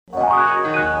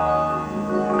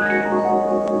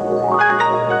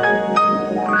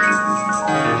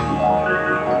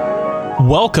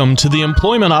Welcome to the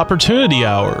Employment Opportunity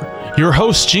Hour. Your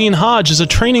host, Gene Hodge, is a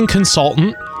training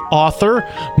consultant, author,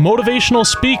 motivational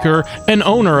speaker, and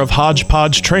owner of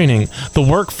Hodgepodge Training, the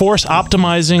workforce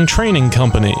optimizing training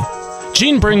company.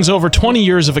 Gene brings over 20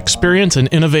 years of experience and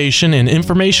innovation in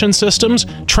information systems,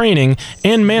 training,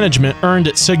 and management earned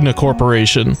at Cigna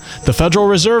Corporation, the Federal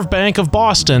Reserve Bank of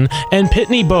Boston, and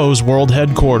Pitney Bowes World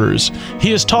Headquarters.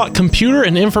 He has taught computer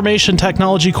and information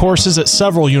technology courses at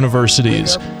several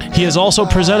universities. He has also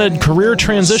presented career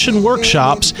transition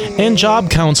workshops and job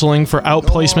counseling for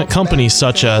outplacement companies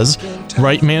such as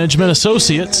Wright Management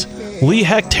Associates, Lee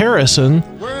Hecht Harrison,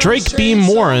 Drake Beam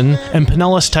Warren, and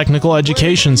Pinellas Technical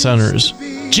Education Centers.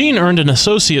 Gene earned an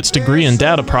associate's degree in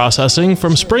data processing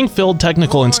from Springfield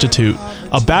Technical Institute,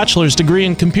 a bachelor's degree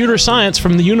in computer science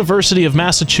from the University of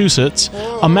Massachusetts,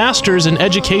 a master's in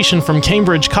education from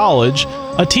Cambridge College,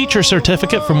 a teacher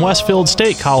certificate from Westfield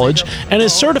State College, and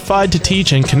is certified to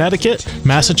teach in Connecticut,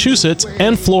 Massachusetts,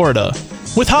 and Florida.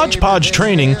 With Hodgepodge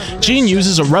Training, Gene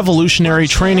uses a revolutionary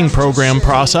training program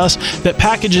process that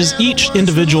packages each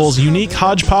individual's unique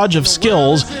hodgepodge of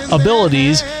skills,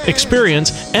 abilities,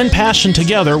 experience, and passion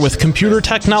together with computer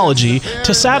technology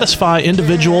to satisfy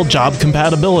individual job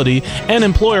compatibility and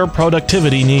employer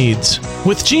productivity needs.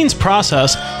 With Gene's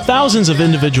process, thousands of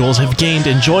individuals have gained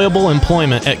enjoyable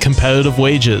employment at competitive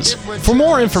wages. For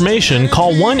more information,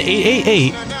 call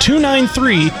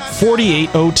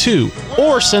 1-888-293-4802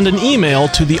 or send an email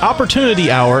to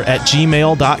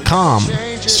theopportunityhour@gmail.com.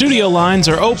 Studio lines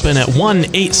are open at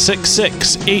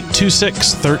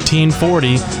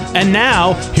 1-866-826-1340. And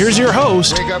now, here's your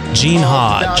host, Gene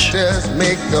Hodge.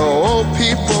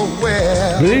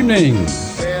 Good evening.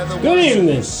 Good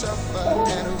evening.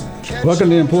 Welcome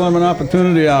to the Employment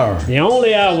Opportunity Hour. The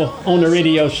only hour on the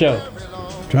radio show.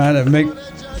 Trying to make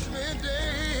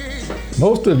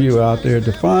most of you out there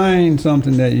to find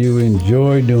something that you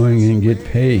enjoy doing and get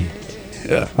paid.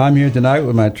 Yeah. I'm here tonight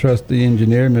with my trusty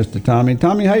engineer, Mr. Tommy.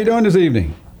 Tommy, how you doing this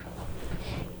evening?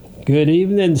 Good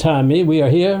evening, Tommy. We are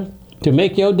here to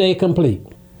make your day complete.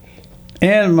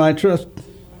 And my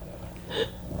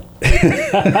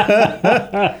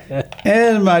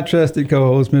and my trusty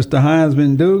co-host, Mr.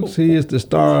 Heinzman Dukes. He is the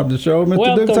star of the show.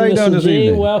 Mr. Dukes, how you doing this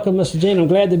evening? Welcome, Mr. Gene. I'm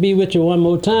glad to be with you one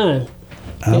more time.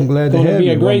 I'm glad to have you. It's going to be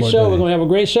a great show. We're going to have a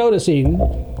great show this evening.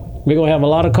 We're going to have a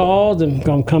lot of calls and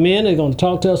going to come in and going to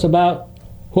talk to us about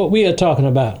what we are talking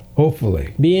about.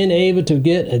 Hopefully. Being able to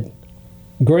get a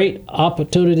great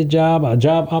opportunity job, a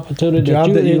job opportunity that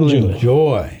you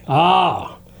enjoy.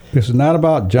 Ah. This is not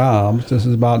about jobs. This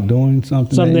is about doing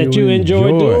something that you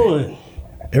enjoy doing.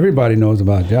 Everybody knows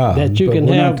about jobs. That you can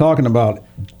we're have. Not talking about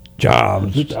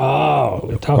jobs.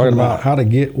 We're talking about how to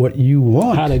get what you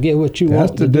want. How to get what you want.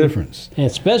 That's the difference. And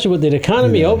especially with the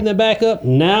economy opening back up,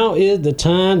 now is the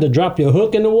time to drop your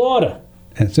hook in the water.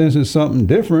 And since it's something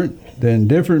different, then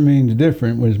different means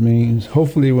different, which means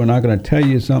hopefully we're not going to tell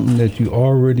you something that you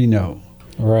already know.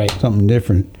 Right. Something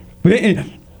different. But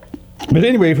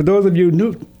anyway, for those of you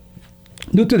new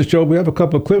to the show, we have a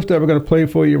couple of clips that we're going to play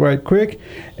for you right quick.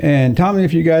 And Tommy,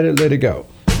 if you got it, let it go.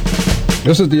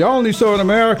 This is the only show in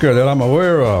America that I'm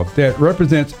aware of that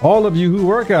represents all of you who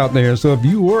work out there. So if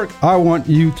you work, I want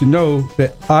you to know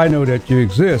that I know that you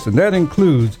exist. And that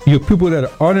includes you people that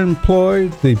are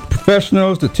unemployed, the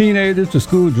professionals, the teenagers, the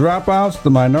school dropouts, the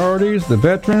minorities, the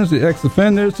veterans, the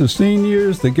ex-offenders, the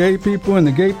seniors, the gay people in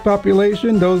the gay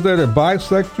population, those that are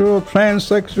bisexual,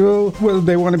 transsexual, whether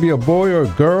they want to be a boy or a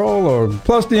girl, or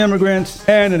plus the immigrants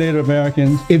and the Native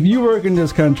Americans. If you work in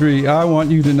this country, I want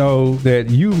you to know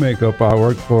that you make up our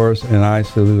workforce, and I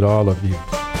salute all of you.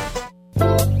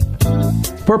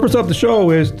 Purpose of the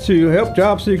show is to help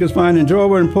job seekers find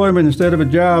enjoyable employment instead of a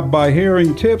job by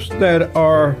hearing tips that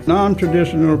are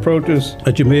non-traditional approaches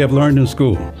that you may have learned in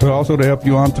school. But also to help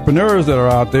you entrepreneurs that are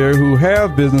out there who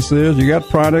have businesses, you got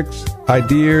products,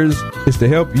 ideas. It's to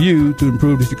help you to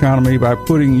improve this economy by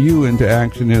putting you into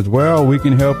action as well. We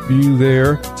can help you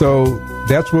there. So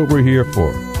that's what we're here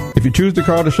for. If you choose to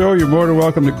call the show, you're more than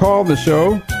welcome to call the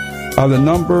show. The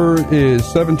number is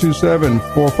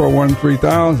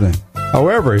 727-441-3000.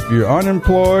 However, if you're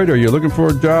unemployed or you're looking for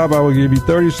a job, I will give you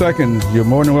 30 seconds. You're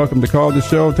more than welcome to call the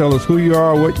show. Tell us who you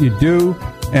are, what you do,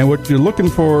 and what you're looking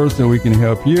for so we can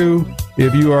help you.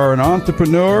 If you are an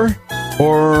entrepreneur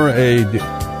or a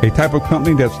type of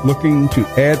company that's looking to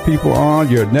add people on,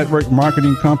 you're a network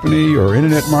marketing company or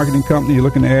internet marketing company, you're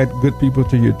looking to add good people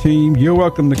to your team, you're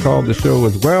welcome to call the show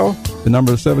as well. The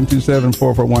number is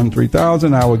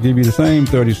 727-441-3000. I will give you the same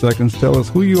 30 seconds. Tell us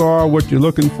who you are, what you're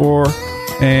looking for,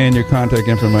 and your contact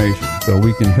information so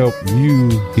we can help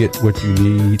you get what you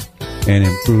need and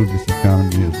improve this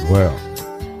economy as well.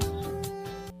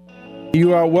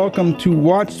 you are welcome to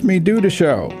watch me do the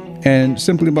show. And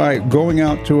simply by going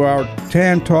out to our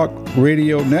Tan Talk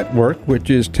radio network, which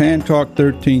is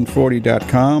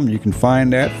tantalk1340.com, you can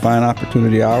find that, find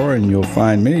Opportunity Hour, and you'll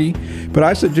find me. But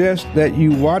I suggest that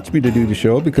you watch me to do the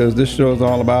show because this show is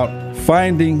all about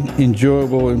finding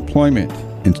enjoyable employment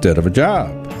instead of a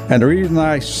job. And the reason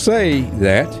I say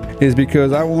that is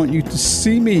because I want you to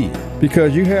see me,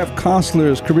 because you have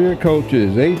counselors, career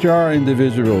coaches, HR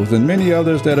individuals, and many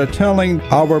others that are telling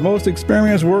our most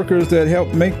experienced workers that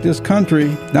help make this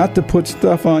country not to put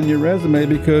stuff on your resume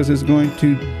because it's going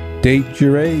to date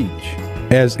your age,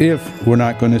 as if we're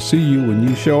not going to see you when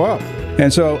you show up.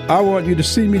 And so I want you to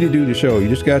see me to do the show. You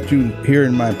just got you here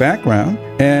in my background,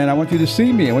 and I want you to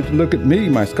see me. I want you to look at me,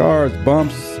 my scars,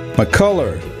 bumps, my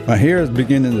color. My hair is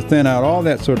beginning to thin out, all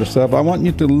that sort of stuff. I want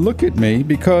you to look at me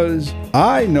because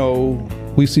I know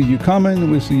we see you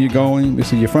coming, we see you going, we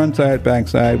see your front side, back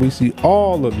side. We see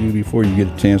all of you before you get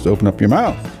a chance to open up your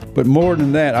mouth. But more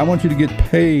than that, I want you to get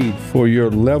paid for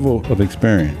your level of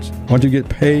experience. I want you to get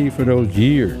paid for those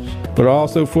years, but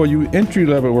also for you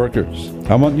entry-level workers.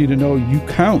 I want you to know you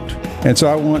count. And so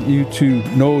I want you to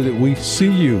know that we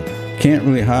see you. Can't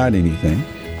really hide anything.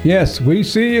 Yes, we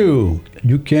see you.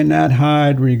 You cannot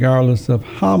hide regardless of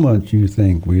how much you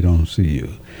think we don't see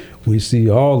you. We see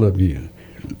all of you.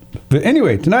 But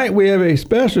anyway, tonight we have a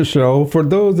special show for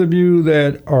those of you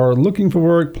that are looking for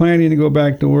work, planning to go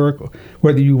back to work,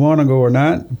 whether you want to go or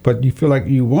not, but you feel like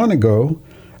you want to go.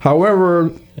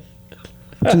 However,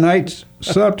 tonight's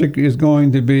subject is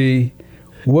going to be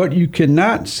what you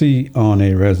cannot see on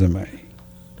a resume.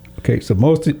 Okay, so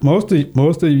most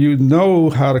of you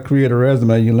know how to create a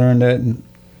resume. You learned that in,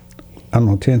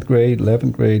 10th grade,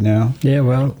 11th grade now. Yeah,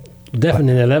 well,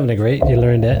 definitely in 11th grade, you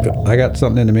learned that. I got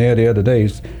something in the mail the other day.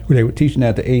 They were teaching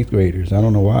that to 8th graders. I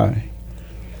don't know why.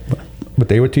 But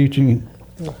they were teaching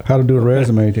how to do a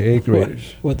resume to 8th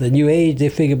graders. With the new age, they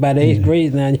figure by the 8th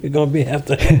grade now you're going to have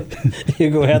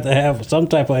to have some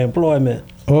type of employment.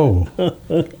 Oh,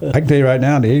 I can tell you right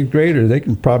now, the 8th graders, they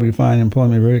can probably find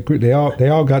employment very quick. They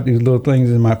all got these little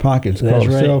things in my pockets called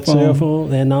right. cell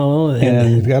phone. And all,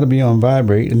 and it's got to be on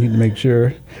vibrate. I need to make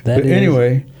sure. But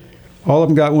anyway, all of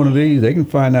them got one of these. They can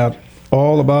find out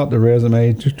all about the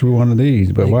resume just through one of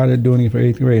these. But why they're doing it for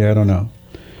 8th grade, I don't know.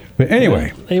 But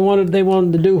anyway, they wanted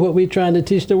to do what we're trying to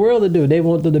teach the world to do. They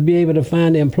wanted to be able to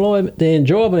find employment, the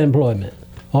enjoyable employment,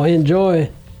 or enjoy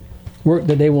work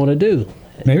that they want to do.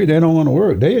 Maybe they don't want to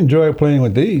work. They enjoy playing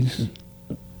with these.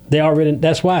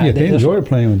 That's why. Yeah, they enjoy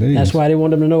playing with these. That's why they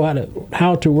want them to know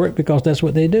how to work, because that's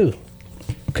what they do.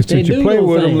 Because since you play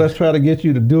with them, let's try to get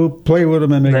you to play with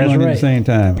them and make money at the same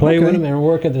time. Play with them and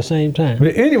work at the same time.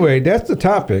 But anyway, that's the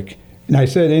topic. And I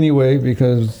said anyway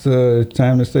because it's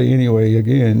time to say anyway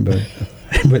again. But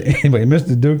anyway,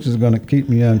 Mr. Dukes is going to keep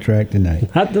me on track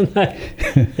tonight. Not tonight.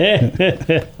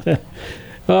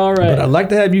 All right. But I'd like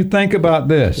to have you think about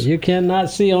this. You cannot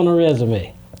see on a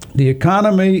resume. The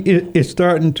economy is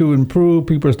starting to improve.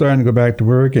 People are starting to go back to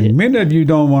work. And many of you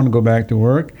don't want to go back to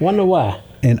work. Wonder why.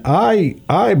 And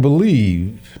I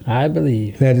believe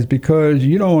that it's because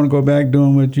you don't want to go back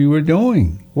doing what you were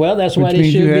doing. Well, that's why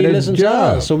they should be listening to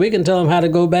us, so we can tell them how to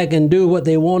go back and do what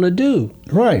they want to do.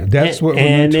 Right. That's what we're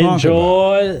talking about. And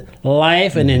enjoy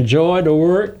life and enjoy the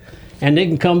work, and they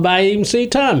can come by and even see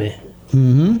Tommy.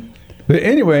 Mm-hmm. But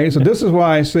anyway, so this is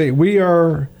why I say we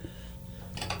are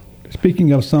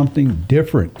speaking of something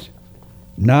different,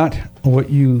 not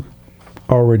what you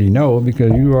already know,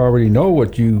 because you already know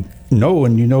what you know,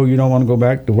 and you know you don't want to go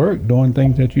back to work doing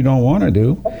things that you don't want to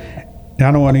do.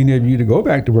 I don't want any of you to go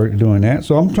back to work doing that.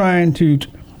 So I'm trying to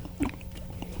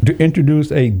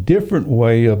introduce a different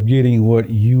way of getting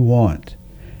what you want.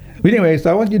 But anyway,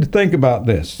 so I want you to think about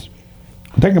this.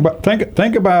 Think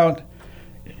about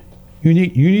you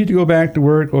need to go back to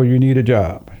work or you need a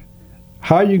job.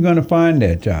 How are you going to find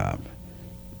that job?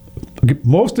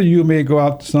 Most of you may go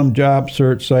out to some job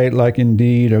search site like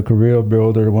Indeed or Career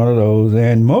Builder or one of those,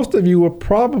 and most of you will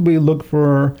probably look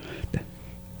for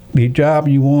the job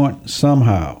you want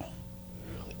somehow,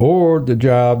 or the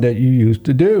job that you used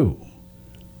to do,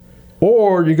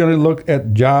 or you're going to look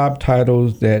at job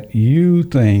titles that you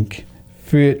think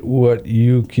fit what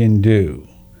you can do.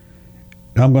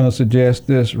 I'm going to suggest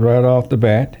this right off the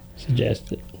bat.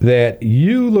 Suggest it. That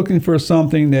you looking for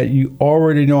something that you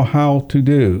already know how to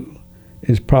do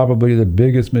is probably the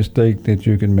biggest mistake that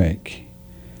you can make.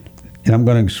 And I'm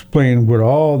going to explain what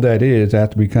all that is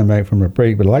after we come back from the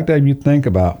break. But I'd like to have you think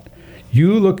about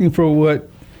you looking for what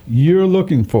you're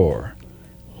looking for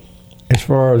as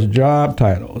far as job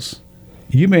titles.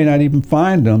 you may not even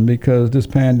find them because this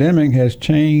pandemic has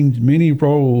changed many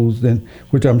roles,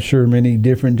 which I'm sure many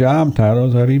different job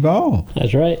titles have evolved.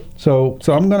 That's right. So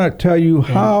I'm going to tell you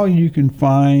how you can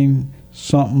find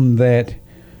something that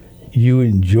you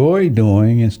enjoy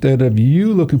doing instead of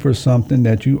you looking for something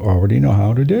that you already know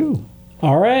how to do.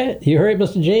 All right. You heard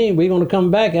Mr. Gene. We're going to come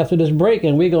back after this break,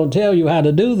 and we're going to tell you how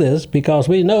to do this because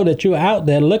we know that you're out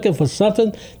there looking for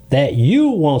something that you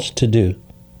wants to do.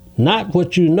 Not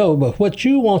what you know, but what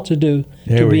you want to do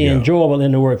to be enjoyable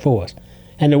in the workforce.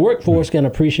 And the workforce can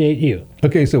appreciate you.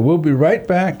 Okay, so we'll be right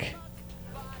back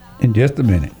in just a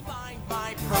minute. Find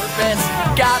my purpose,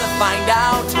 gotta find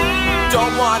out,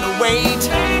 don't wanna wait,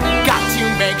 got to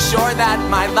make sure that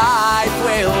my life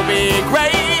will be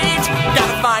great,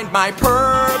 gotta find my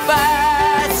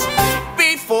purpose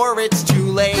before it's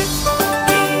too late. He's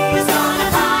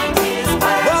gonna find his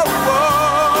purpose. Whoa, whoa,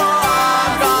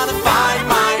 I'm gonna find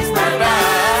my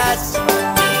purpose.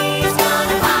 He's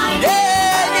gonna find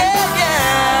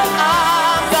yeah,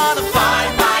 I'm gonna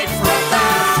find my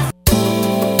purpose.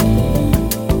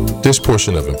 This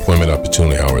portion of Employment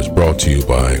Opportunity Hour is brought to you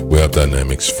by Web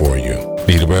Dynamics 4U.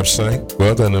 Need a website?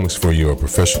 Web Dynamics 4U are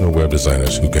professional web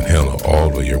designers who can handle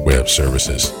all of your web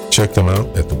services. Check them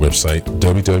out at the website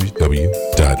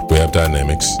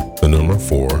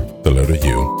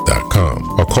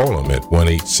www.webdynamics4u.com or call them at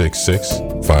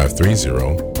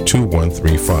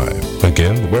 1-866-530-2135.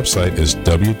 Again, the website is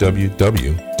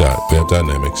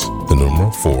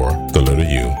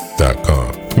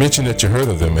www.webdynamics4u.com. Mention that you heard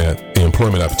of them at the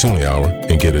Employment Opportunity Hour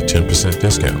and get a 10%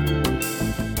 discount.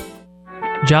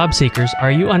 Job seekers,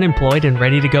 are you unemployed and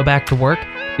ready to go back to work?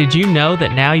 Did you know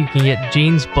that now you can get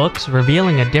Gene's books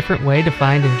revealing a different way to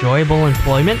find enjoyable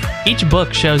employment? Each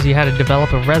book shows you how to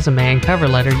develop a resume and cover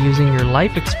letter using your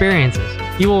life experiences.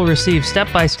 You will receive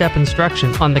step-by-step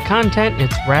instruction on the content,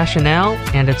 its rationale,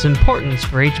 and its importance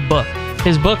for each book.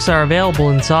 His books are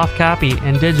available in soft copy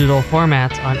and digital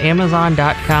formats on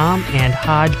Amazon.com and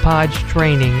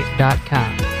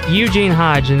HodgePodgeTraining.com. Eugene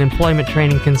Hodge, an employment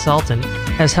training consultant,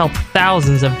 has helped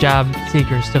thousands of job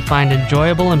seekers to find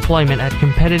enjoyable employment at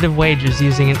competitive wages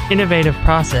using an innovative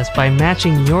process by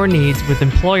matching your needs with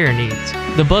employer needs.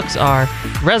 The books are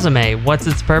Resume, What's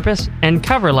Its Purpose? And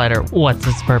Cover Letter, What's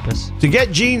Its Purpose? To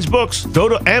get Gene's books, go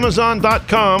to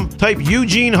Amazon.com, type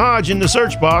Eugene Hodge in the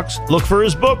search box, look for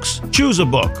his books, choose a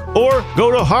book. Or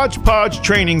go to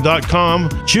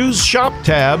HodgePodgeTraining.com, choose Shop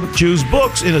tab, choose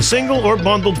books in a single or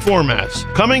bundled formats.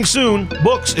 Coming soon,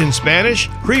 books in Spanish,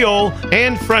 Creole,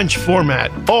 and French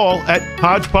format, all at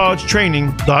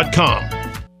HodgePodgeTraining.com.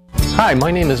 Hi,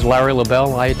 my name is Larry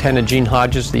LaBelle. I attended Gene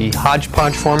Hodge's The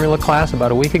Hodgepodge Formula class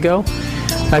about a week ago.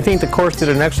 I think the course did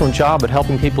an excellent job at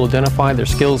helping people identify their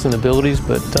skills and abilities,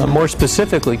 but more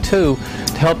specifically, too,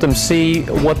 to help them see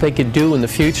what they could do in the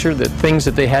future, the things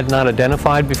that they had not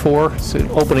identified before, so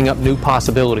opening up new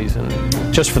possibilities. And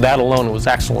just for that alone, it was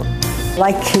excellent.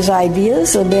 Like his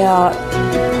ideas about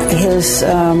his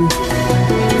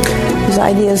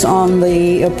ideas on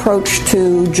the approach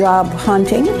to job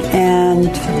hunting, and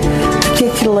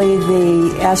particularly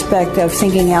the aspect of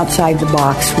thinking outside the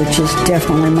box, which is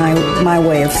definitely my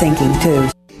way of thinking too.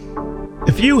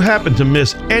 If you happen to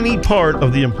miss any part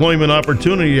of the Employment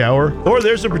Opportunity Hour, or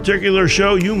there's a particular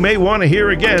show you may want to hear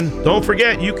again, don't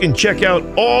forget you can check out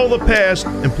all the past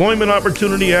Employment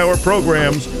Opportunity Hour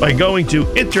programs by going to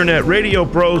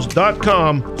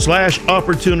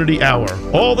internetradiopros.com/opportunity hour.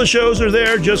 All the shows are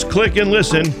there, just click and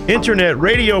listen.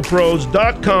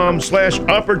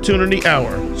 internetradiopros.com/opportunity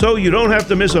hour. So you don't have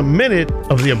to miss a minute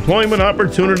of the Employment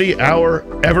Opportunity Hour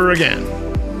ever again.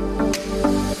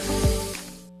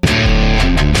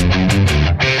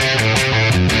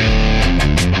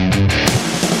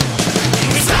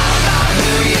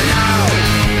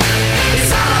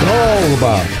 All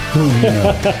about who you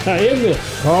know. Isn't it?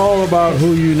 All about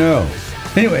who you know.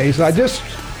 Anyways, I just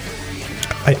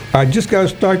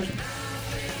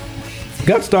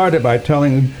got started by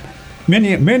telling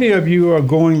many of you are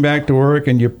going back to work,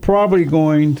 and you're probably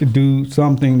going to do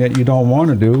something that you don't want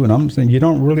to do, and I'm saying you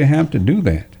don't really have to do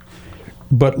that.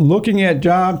 But looking at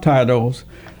job titles,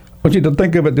 I want you to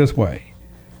think of it this way.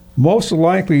 Most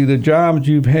likely the jobs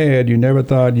you've had you never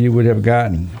thought you would have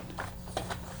gotten.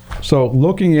 So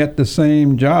looking at the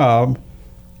same job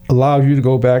allows you to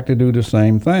go back to do the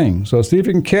same thing. So see if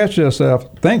you can catch yourself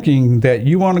thinking that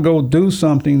you want to go do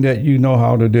something that you know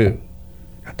how to do.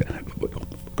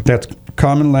 That's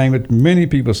common language. Many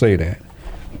people say that.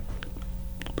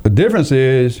 The difference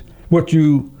is what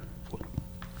you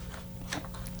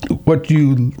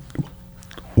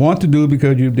want to do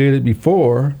because you did it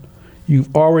before, you've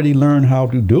already learned how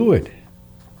to do it.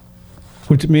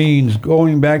 which means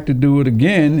going back to do it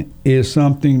again is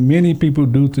something many people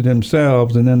do to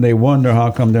themselves, and then they wonder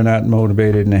how come they're not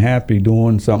motivated and happy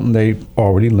doing something they've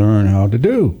already learned how to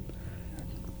do.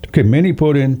 Okay, many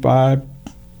put in 5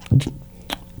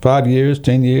 years,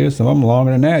 10 years, some of them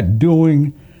longer than that,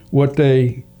 doing what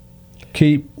they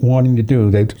keep wanting to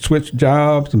do. They switch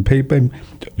jobs and pay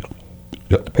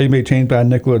may change by a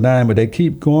nickel or dime, but they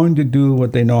keep going to do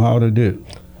what they know how to do.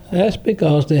 That's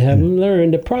because they haven't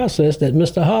learned the process that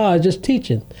Mr. Hodge is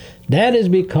teaching. That is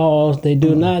because they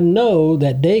do not know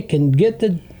that they can get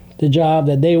the job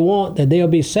that they want, that they'll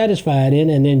be satisfied in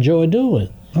and enjoy doing.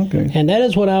 Okay. And that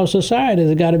is what our society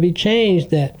has got to be changed,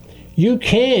 that you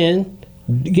can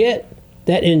get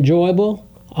that enjoyable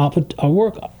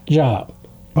work job,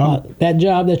 that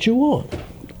job that you want.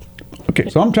 Okay,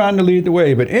 so I'm trying to lead the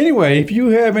way. But anyway, if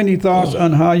you have any thoughts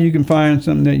on how you can find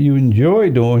something that you enjoy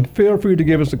doing, feel free to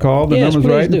give us a call. The number's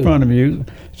right in front of you,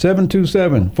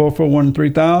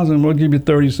 727-441-3000. We'll give you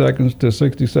 30 seconds to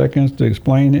 60 seconds to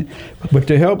explain it, but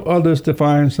to help others to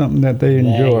find something that they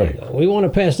enjoy. We want to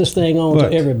pass this thing on to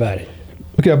everybody.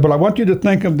 Okay, but I want you to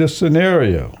think of this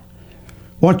scenario.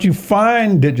 Once you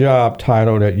find the job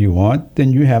title that you want,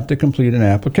 then you have to complete an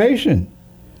application.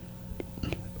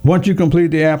 Once you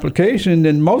complete the application,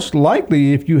 then most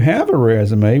likely if you have a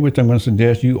resume, which I'm going to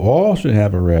suggest you all should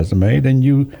have a resume, then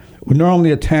you would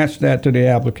normally attach that to the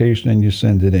application and you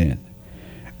send it in.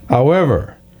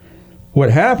 However,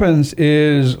 what happens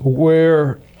is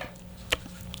where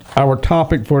our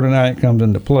topic for tonight comes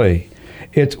into play.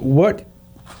 It's what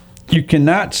you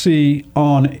cannot see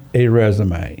on a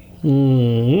resume.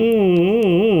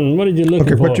 What did you look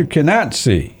for? Okay, what you cannot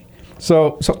see.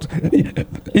 So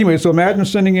anyway, so imagine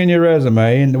sending in your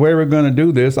resume, and the way we're going to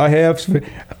do this, I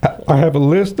have a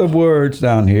list of words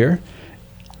down here,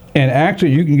 and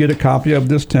actually you can get a copy of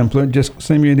this template. Just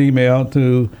send me an email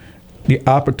to the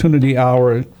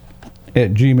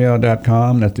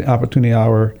opportunityhour@gmail.com. That's the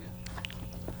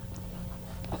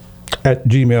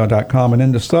opportunityhour@gmail.com, and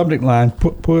in the subject line,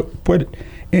 put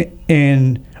it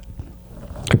in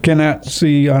I cannot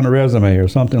see on a resume or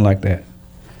something like that.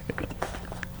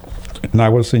 And I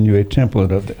will send you a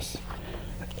template of this,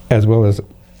 as well as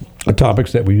the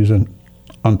topics that we use on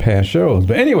past shows.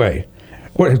 But anyway,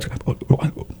 what's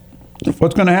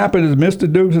going to happen is Mr.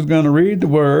 Dukes is going to read the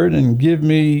word and give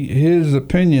me his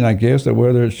opinion, I guess, of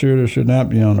whether it should or should not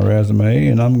be on the resume.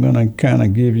 And I'm going to kind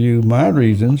of give you my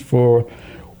reasons for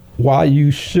why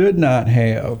you should not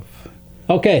have.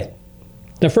 Okay,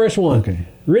 the first one, Okay.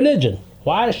 Religion.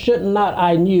 Why should not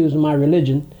I use my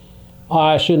religion?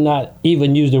 I should not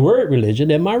even use the word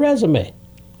religion in my resume.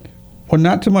 Well,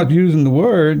 not too much using the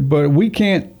word, but we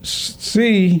can't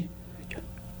see,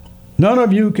 none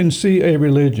of you can see a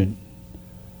religion.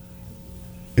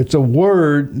 It's a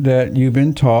word that you've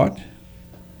been taught,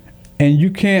 and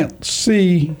you can't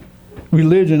see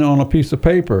religion on a piece of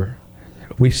paper.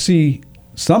 We see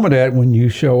some of that when you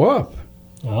show up.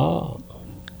 Oh.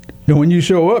 And when you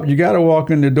show up, you got to walk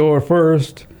in the door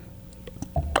first,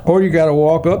 or you got to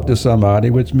walk up to somebody,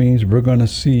 which means we're going to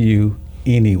see you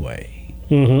anyway.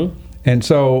 Mm-hmm. And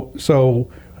so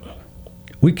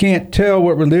we can't tell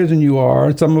what religion you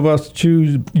are. Some of us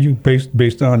choose you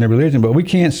based on their religion, but we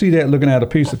can't see that looking at a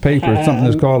piece of paper, something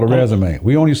that's called a resume.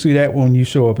 We only see that when you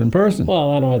show up in person.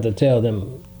 Well, I don't have to tell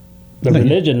them the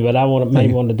religion, but I want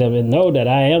them to know that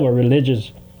I am a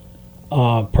religious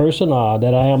person, or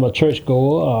that I am a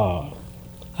churchgoer.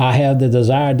 I have the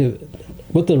desire to,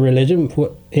 with the religion,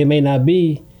 it may not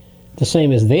be the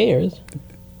same as theirs.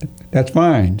 That's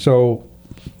fine. So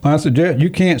I suggest you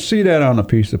can't see that on a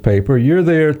piece of paper. You're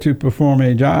there to perform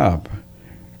a job.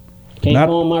 Can't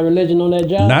form my religion on that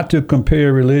job? Not to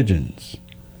compare religions.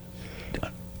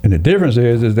 And the difference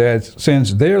is that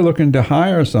since they're looking to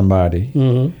hire somebody,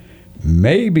 mm-hmm.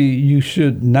 maybe you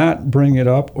should not bring it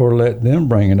up or let them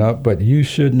bring it up, but you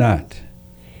should not.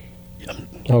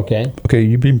 Okay. Okay,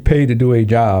 you've been paid to do a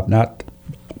job, not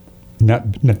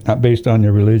based on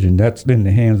your religion. That's in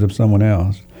the hands of someone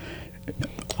else.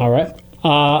 All right.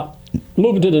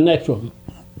 Moving to the next one.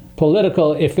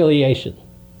 Political affiliation.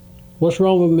 What's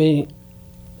wrong with me?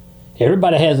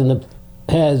 Everybody has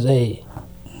a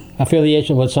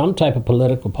affiliation with some type of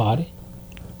political party.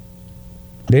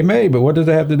 They may, but what does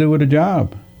that have to do with a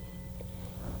job?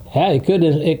 Yeah, it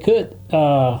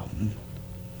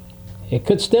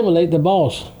could stimulate the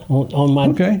boss on my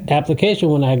application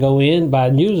when I go in by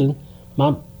using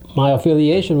my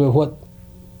affiliation with what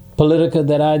politica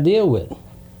that I deal with.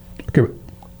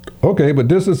 Okay, but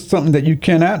this is something that you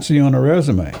cannot see on a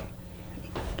resume.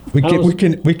 We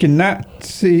cannot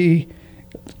see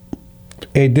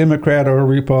a Democrat or a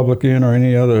Republican or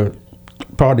any other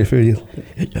party for you?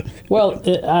 Well,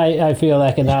 I feel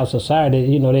like in our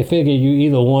society, they figure you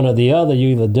either one or the other. You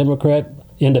either Democrat,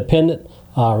 Independent,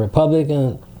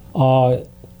 Republican, or,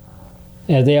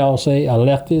 as they all say, a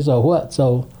leftist or what.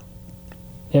 So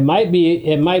it might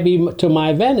be to my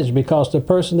advantage because the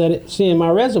person that seeing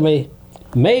my resume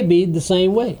may be the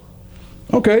same way.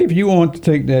 Okay, if you want to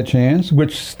take that chance,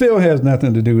 which still has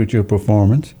nothing to do with your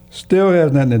performance, still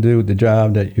has nothing to do with the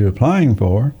job that you're applying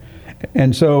for,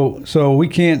 and so we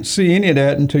can't see any of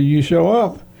that until you show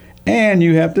up, and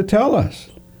you have to tell us.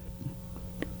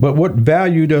 But what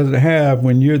value does it have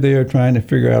when you're there trying to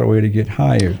figure out a way to get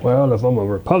hired? Well, if I'm a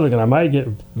Republican, I might get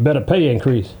better pay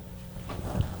increase.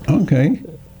 Okay.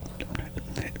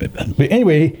 But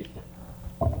anyway,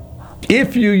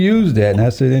 if you use that, and I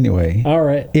said anyway, all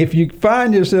right. If you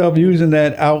find yourself using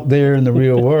that out there in the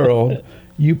real world,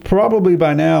 you probably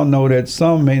by now know that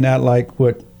some may not like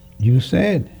what you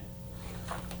said.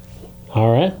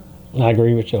 All right. I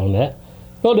agree with you on that.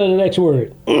 Go to the next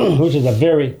word, which is a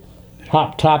very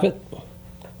hot topic,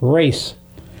 race.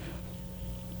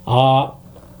 They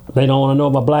don't want to know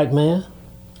I'm a black man.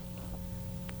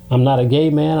 I'm not a gay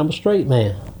man, I'm a straight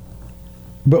man.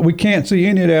 But we can't see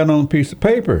any of that on a piece of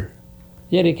paper.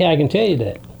 Yeah, I can tell you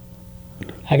that.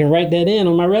 I can write that in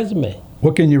on my resume.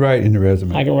 What can you write in the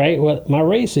resume? I can write what my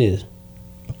race is.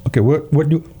 Okay, what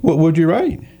would you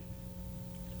write?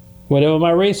 Whatever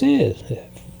my race is.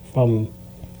 From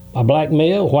a black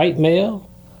male, white male,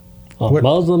 a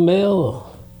Muslim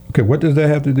male. Okay, what does that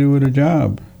have to do with a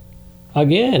job?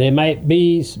 Again, it might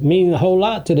mean a whole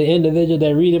lot to the individual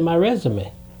that reading my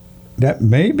resume. That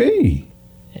may be.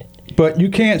 But you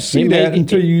can't see that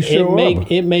until you show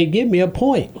up. It may give me a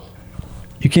point.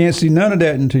 You can't see none of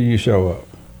that until you show up.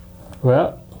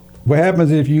 Well, what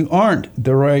happens if you aren't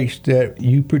the race that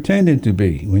you pretended to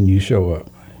be when you show up?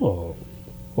 Oh,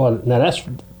 well, now that's...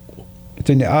 It's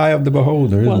in the eye of the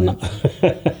beholder, isn't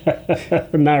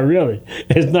it? Not really.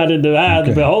 It's not in the eye of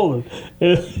the beholder.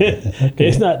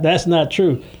 It's not. That's not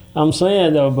true. I'm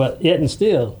saying, though, but yet and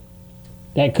still,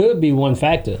 that could be one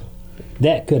factor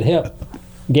that could help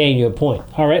gain you a point.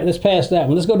 All right, let's pass that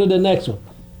one. Let's go to the next one,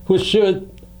 which should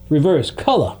reverse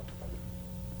color.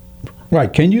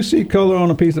 Right. Can you see color on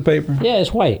a piece of paper? Yeah,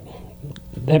 it's white.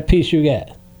 That piece you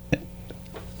got.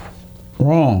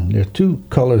 Wrong. There are two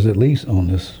colors at least on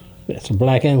this. It's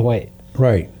black and white.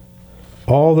 Right.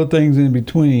 All the things in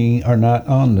between are not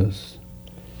on this.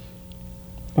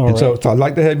 All and right. so I'd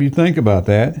like to have you think about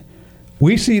that.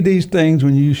 We see these things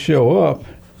when you show up,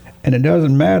 and it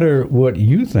doesn't matter what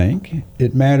you think.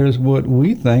 It matters what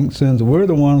we think, since we're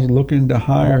the ones looking to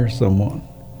hire someone.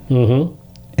 Mm-hmm.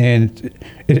 And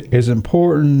it is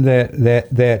important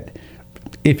that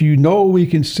if you know we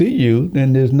can see you,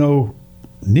 then there's no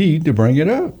need to bring it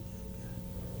up.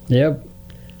 Yep.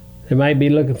 They might be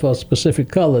looking for a specific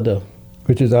color, though.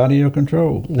 Which is out of your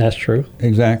control. That's true.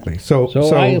 Exactly. So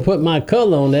I can put my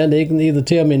color on there. They can either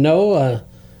tell me no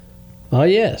or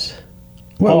yes.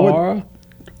 Well, or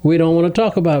we don't want to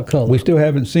talk about color. We still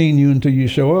haven't seen you until you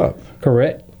show up.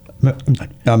 Correct.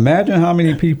 Now imagine how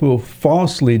many people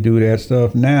falsely do that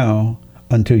stuff now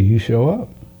until you show up.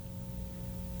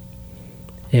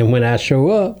 And when I show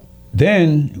up,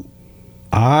 then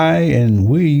I and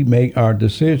we make our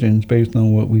decisions based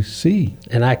on what we see.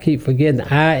 And I keep forgetting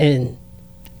I and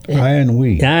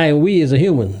we. I and we is a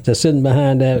human that's sitting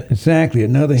behind that. Exactly,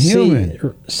 another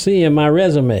human. Seeing my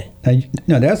resume.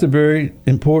 Now that's a very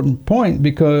important point,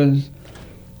 because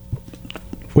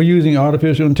we're using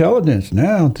artificial intelligence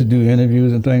now to do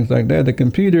interviews and things like that. The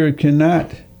computer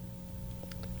cannot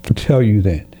tell you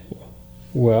that.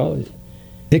 Well,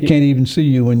 it can't even see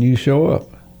you when you show up.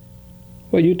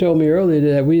 Well, you told me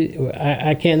earlier that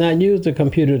I cannot use the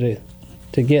computer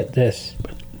to get this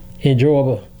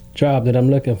enjoyable job that I'm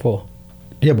looking for.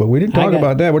 Yeah, but we didn't talk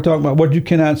about that. We're talking about what you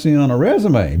cannot see on a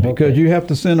resume, because you have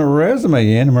to send a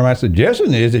resume in. And my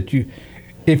suggestion is that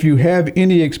if you have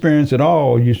any experience at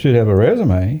all, you should have a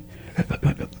resume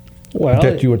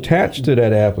that you attach to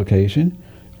that application.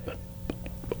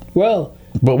 Well,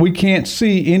 but we can't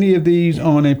see any of these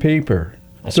on a paper.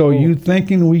 So you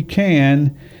thinking we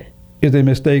can is a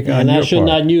mistake on your part. And I should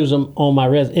not use them on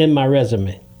in my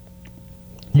resume.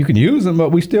 You can use them,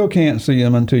 but we still can't see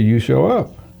them until you show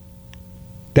up.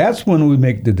 That's when we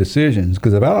make the decisions.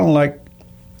 Because if I don't like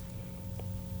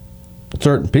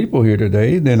certain people here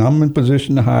today, then I'm in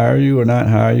position to hire you or not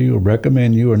hire you, or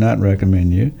recommend you or not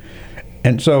recommend you.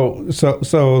 And so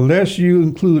unless you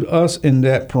include us in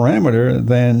that parameter,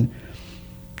 then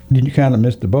you kind of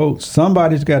miss the boat.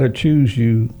 Somebody's got to choose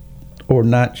you or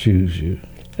not choose you.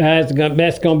 That's going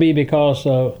to be because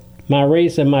of my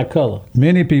race and my color.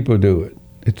 Many people do it.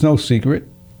 It's no secret.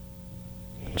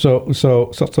 So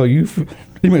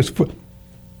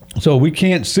we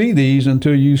can't see these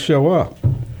until you show up.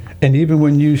 And even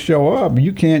when you show up,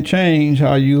 you can't change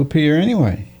how you appear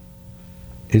anyway.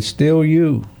 It's still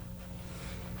you.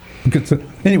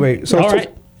 Anyway, all right.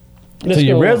 So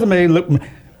your resume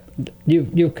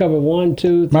You've covered 1,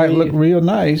 2, 3. might look real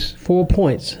nice. 4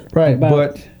 points. Right, about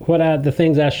but what are the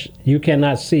things you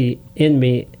cannot see in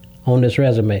me on this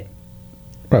resume?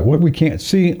 Right, what we can't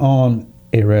see on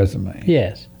a resume.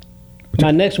 Yes.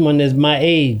 My next one is my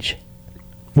age.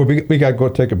 Well, we got to go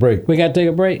take a break. We got to take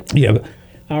a break? Yeah.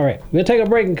 All right. We'll take a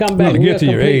break and come back. I'm going to get to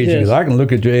your age because I can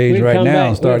look at your age right now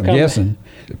and start guessing.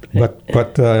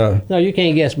 But no, you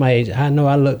can't guess my age. I know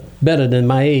I look better than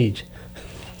my age.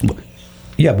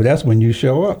 Yeah, but that's when you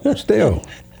show up still.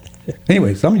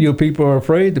 Anyway, some of you people are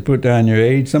afraid to put down your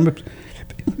age.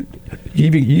 You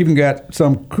even got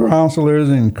some counselors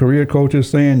and career coaches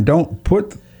saying don't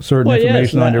put certain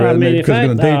information on your resume because it's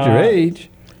going to date your age.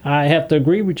 I have to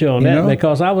agree with you on that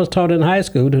because I was taught in high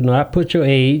school to not put your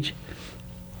age.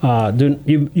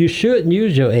 You shouldn't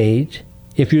use your age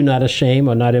if you're not ashamed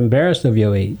or not embarrassed of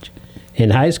your age. In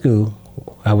high school,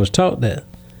 I was taught that.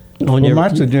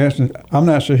 My suggestion, I'm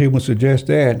not sure he would suggest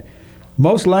that.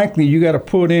 Most likely, you got to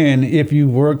put in, if you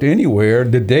worked anywhere,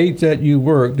 the dates that you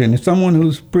worked. And someone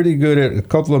who's pretty good at a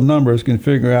couple of numbers can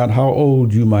figure out how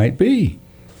old you might be.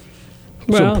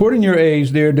 So putting your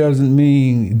age there doesn't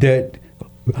mean that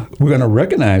we're going to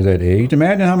recognize that age.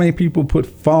 Imagine how many people put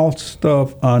false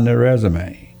stuff on their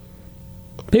resume.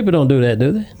 People don't do that,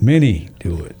 do they? Many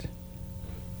do it.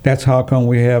 That's how come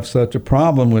we have such a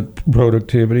problem with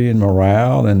productivity and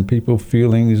morale and people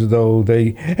feeling as though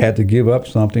they had to give up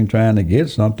something, trying to get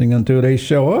something until they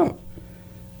show up.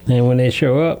 And when they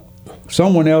show up,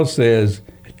 someone else says,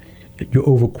 you're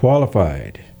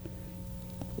overqualified.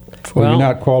 Or you're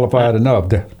not qualified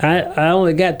enough. I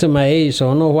only got to my age, so I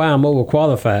don't know why I'm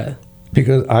overqualified.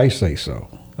 Because I say so.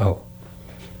 Oh,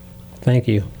 thank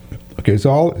you. Okay, it's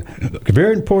all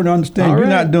very important to understand. You're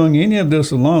not doing any of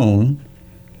this alone.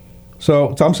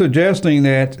 So I'm suggesting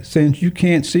that since you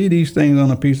can't see these things on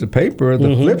a piece of paper,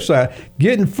 the flip side,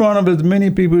 get in front of as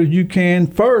many people as you can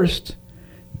first,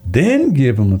 then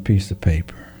give them a piece of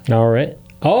paper. All right.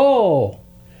 Oh.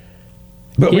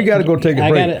 But we got to go take a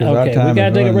break. Okay, we got to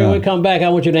take a break. When we come back, I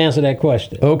want you to answer that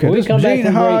question. Okay, when this is Gene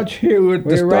Hodge here with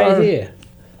the star. We're right here.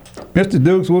 Mr.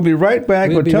 Dukes, we'll be right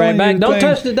back. We'll be right back. Don't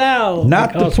touch the dial.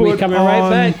 Not to put we're coming right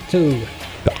back to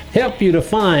help you to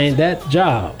find that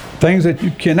job. Things that you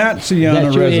cannot see on a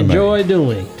resume. That you enjoy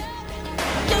doing. We'll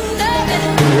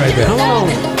be right back. Come on.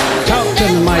 Talk to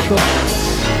me, Michael.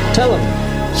 Tell him.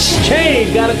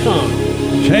 Change gotta come.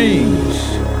 Change.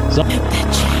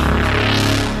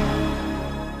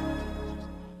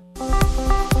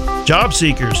 Job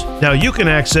seekers, now you can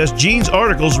access Gene's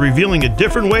articles revealing a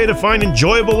different way to find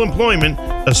enjoyable employment,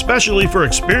 especially for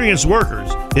experienced workers.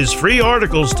 His free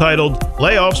articles titled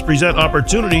Layoffs Present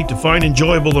Opportunity to Find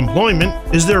Enjoyable Employment,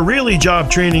 Is There Really Job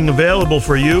Training Available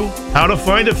for You? How to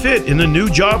Find a Fit in the New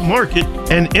Job Market,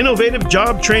 and Innovative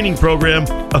Job Training Program,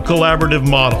 a Collaborative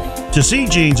Model. To see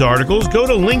Gene's articles, go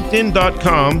to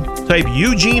LinkedIn.com, type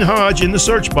Eugene Hodge in the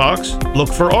search box, look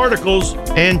for articles,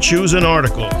 and choose an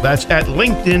article. That's at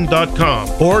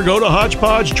LinkedIn.com. Or go to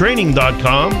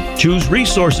HodgepodgeTraining.com, choose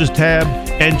Resources tab,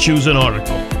 and choose an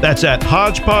article. That's at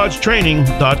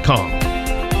HodgepodgeTraining.com.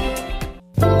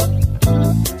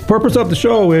 Purpose of the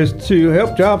show is to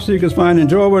help job seekers find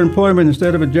enjoyable employment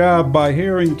instead of a job by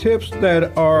hearing tips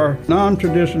that are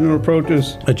non-traditional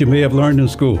approaches that you may have learned in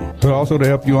school. But also to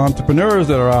help you entrepreneurs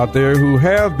that are out there who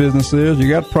have businesses, you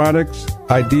got products,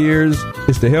 ideas.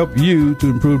 It's to help you to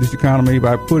improve this economy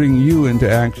by putting you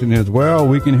into action as well.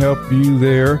 We can help you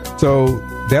there. So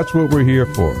that's what we're here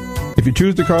for. If you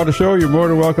choose to call the show, you're more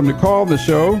than welcome to call the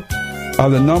show.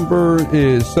 The number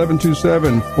is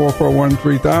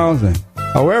 727-441-3000.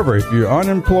 However, if you're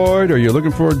unemployed or you're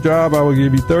looking for a job, I will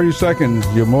give you 30 seconds.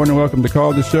 You're more than welcome to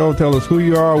call the show. Tell us who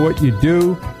you are, what you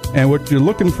do, and what you're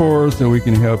looking for so we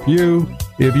can help you.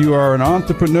 If you are an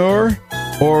entrepreneur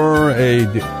or a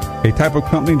type of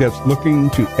company that's looking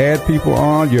to add people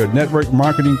on, you're a network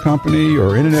marketing company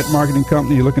or internet marketing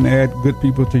company, you're looking to add good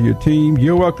people to your team,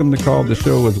 you're welcome to call the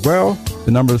show as well.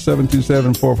 The number is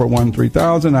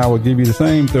 727-441-3000. I will give you the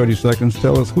same 30 seconds.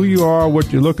 Tell us who you are,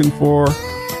 what you're looking for,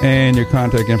 and your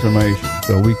contact information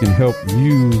so we can help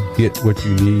you get what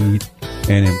you need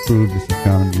and improve this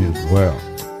economy as well.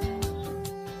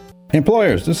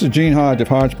 Employers, this is Gene Hodge of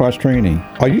Hodgepodge Training.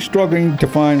 Are you struggling to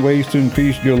find ways to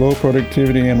increase your low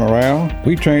productivity and morale?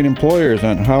 We train employers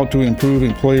on how to improve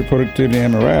employee productivity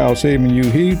and morale, saving you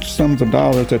huge sums of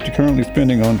dollars that you're currently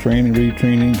spending on training,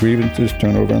 retraining, grievances,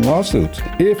 turnover, and lawsuits.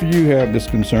 If you have this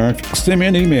concern, send me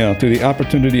an email to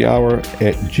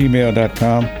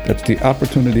theopportunityhour@gmail.com. That's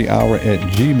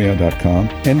theopportunityhour@gmail.com.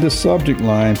 And the subject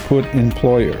line, put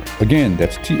employer. Again,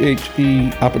 that's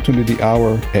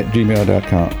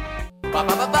theopportunityhour@gmail.com.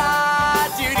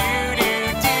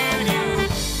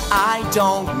 I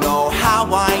don't know how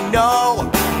I know,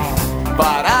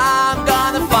 but I'm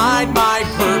gonna find my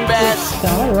purpose.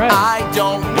 All right. I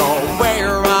don't know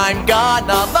where I'm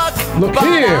gonna Look but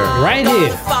here. I'm Right gonna here.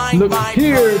 find Look my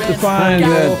here to purpose. find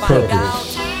Gotta that find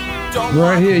purpose. out. Don't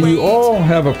Right here, wanna you wait. all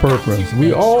have a purpose.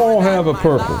 We all have a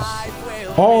purpose.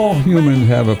 All humans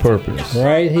have a purpose.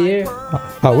 Right here,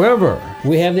 However,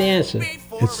 we have the answer.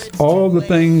 it's all the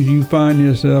things you find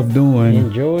yourself doing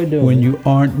Enjoy doing when it. you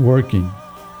aren't working,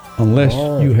 unless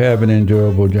Oh. you have an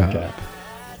enjoyable job.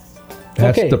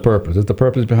 That's Okay. the purpose. It's the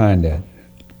purpose behind that.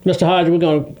 Mr. Hodge, we're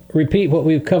going to repeat what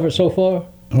we've covered so far.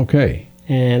 Okay.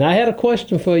 And I had a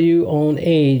question for you on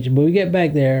age. When we get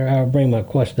back there, I'll bring my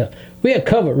question up. We had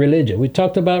covered religion. We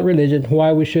talked about religion,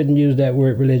 why we shouldn't use that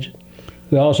word religion.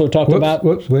 We also talked about...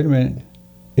 Wait a minute.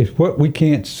 It's what we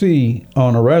can't see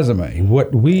on a resume.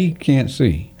 What we can't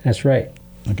see. That's right.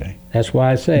 Okay. That's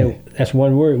why I say that's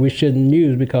one word we shouldn't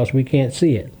use because we can't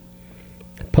see it.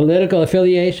 Political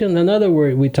affiliation, another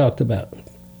word we talked about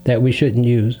that we shouldn't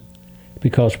use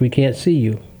because we can't see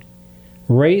you.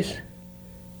 Race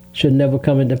should never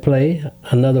come into play,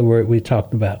 another word we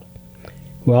talked about.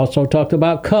 We also talked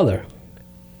about color.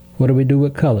 What do we do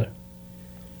with color?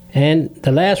 And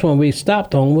the last one we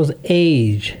stopped on was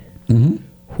age. Mm-hmm.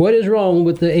 What is wrong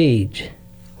with the age?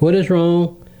 What is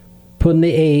wrong putting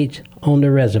the age on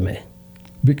the resume?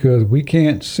 Because we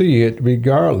can't see it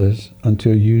regardless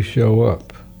until you show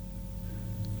up.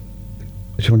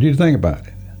 So I want you to think about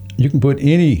it. You can put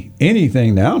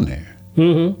anything down there.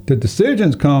 Mm-hmm. The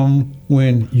decisions come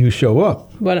when you show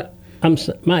up. But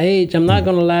my age, I'm not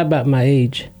going to lie about my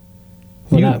age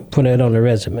when I put it on the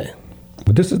resume.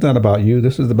 But this is not about you.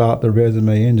 This is about the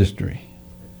resume industry.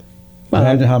 Well,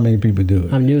 Imagine how many people do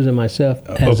it. I'm using myself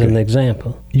as an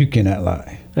example. You cannot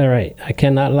lie. All right, I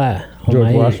cannot lie on George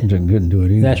my Washington couldn't do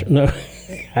it either. age. No,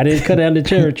 I didn't cut down the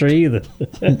cherry tree either.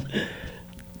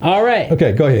 All right.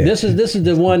 Okay, go ahead. This is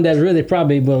the one that really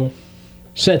probably will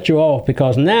set you off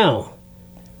because now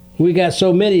we got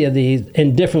so many of these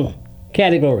in different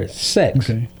categories. Sex.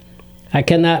 Okay. I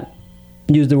cannot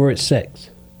use the word sex.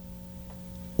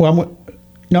 Well,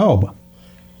 no.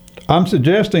 I'm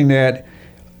suggesting that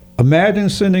imagine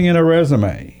sending in a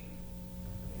resume.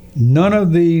 None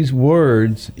of these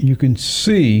words you can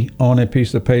see on a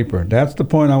piece of paper. That's the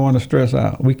point I want to stress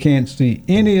out. We can't see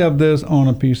any of this on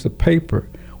a piece of paper.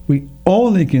 We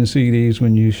only can see these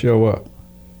when you show up.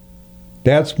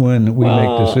 That's when we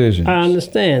make decisions. I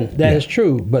understand that is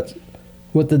true, but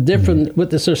with the different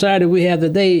with the society we have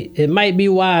today, it might be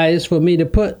wise for me to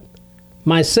put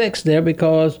my sex there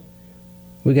because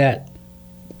we got.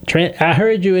 I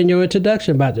heard you in your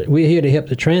introduction about it. We're here to help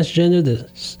the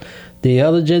transgender, the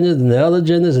other genders, and the other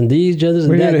genders, and these genders.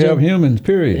 We're and here that to help gender. humans,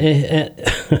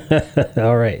 period.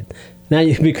 All right, now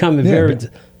you're becoming very.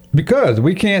 Because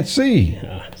we can't see.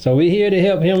 So we're here to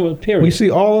help humans, period. We see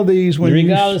all of these when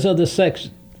regardless of the sex.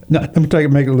 No, let me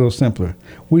make it a little simpler.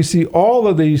 We see all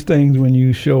of these things when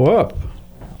you show up.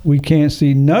 We can't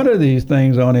see none of these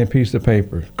things on a piece of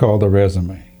paper called a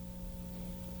resume.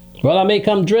 Well, I may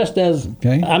come dressed in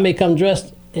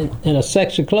a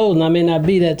sexy clothes, and I may not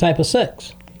be that type of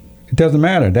sex. It doesn't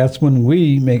matter. That's when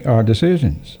we make our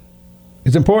decisions.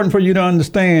 It's important for you to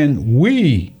understand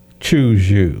we choose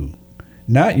you,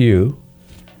 not you.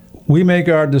 We make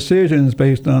our decisions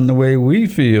based on the way we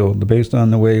feel, based on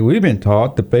the way we've been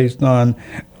taught, based on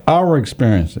our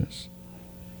experiences.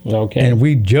 Okay. And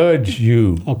we judge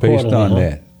you based on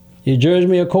that. You judge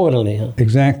me accordingly, huh?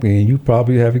 Exactly, and you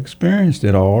probably have experienced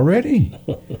it already.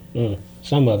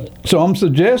 Some of it. So I'm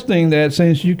suggesting that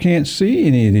since you can't see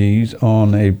any of these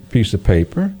on a piece of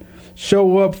paper,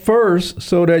 show up first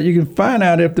so that you can find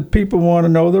out if the people want to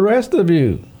know the rest of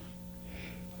you.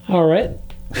 All right.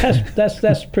 That's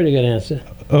a pretty good answer.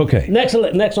 Okay. Next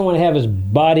one I want to have is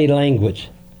body language.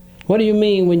 What do you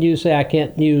mean when you say I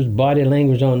can't use body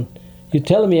language on? You're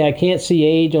telling me I can't see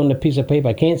age on the piece of paper.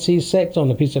 I can't see sex on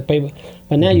the piece of paper.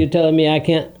 But now you're telling me I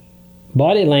can't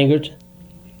body language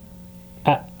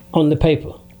on the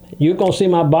paper. You're going to see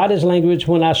my body language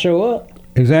when I show up.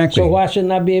 Exactly. So why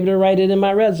shouldn't I be able to write it in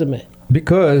my resume?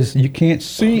 Because you can't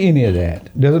see any of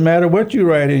that. Doesn't matter what you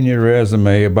write in your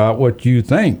resume about what you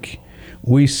think.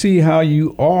 We see how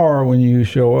you are when you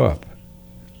show up.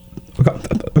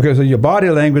 Okay, so your body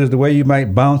language is the way you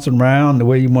might bounce around, the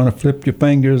way you want to flip your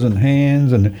fingers and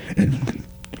hands, and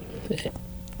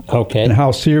Okay. and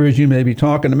how serious you may be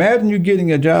talking. Imagine you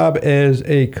getting a job as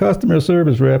a customer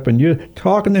service rep and you're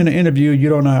talking in an interview, you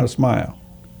don't know how to smile.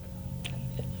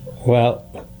 Well,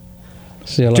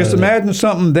 see a lot Just of that. imagine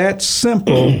something that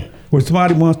simple where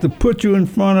somebody wants to put you in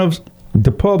front of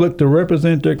the public to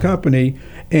represent their company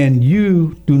and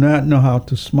you do not know how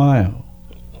to smile.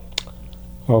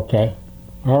 Okay.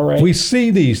 All right. We see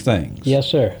these things. Yes,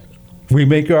 sir. We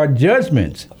make our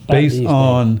judgments based these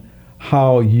on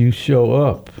how you show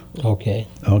up. Okay.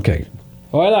 Okay.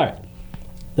 All right.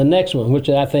 The next one, which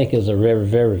I think is a very,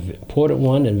 very important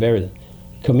one, and very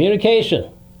communication.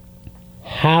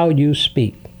 How you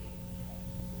speak.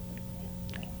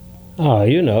 Oh,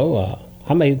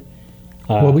 I may.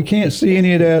 Well, we can't see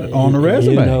any of that on the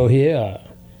resume. You know here,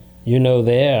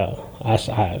 there.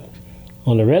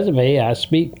 On the resume, I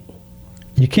speak.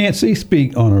 You can't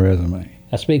speak on a resume.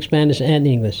 I speak Spanish and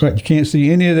English. Right. You can't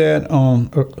see any of that on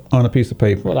a piece of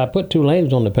paper. Well, I put 2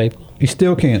 languages on the paper. You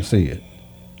still can't see it.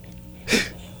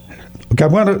 Okay, I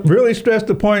want to really stress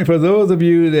the point for those of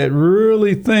you that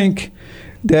really think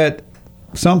that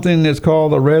something that's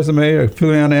called a resume or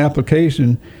filling out an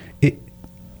application,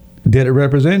 that it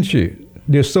represents you.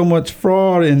 There's so much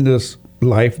fraud in this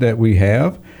life that we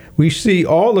have. We see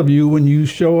all of you when you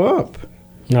show up.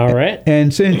 All right.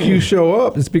 And since you show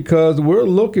up, it's because we're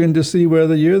looking to see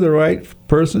whether you're the right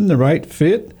person, the right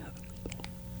fit.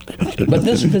 But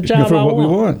this is the job for I what want.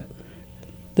 we want.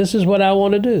 This is what I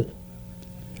want to do.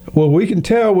 Well, we can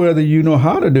tell whether you know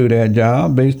how to do that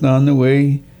job based on the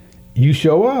way you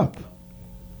show up.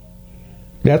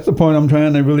 That's the point I'm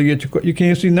trying to really get you. You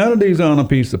can't see none of these on a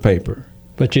piece of paper.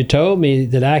 But you told me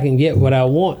that I can get what I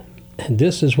want, and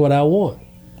this is what I want.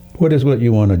 What is what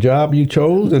you want? A job you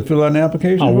chose and fill out an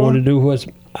application I for? want to do what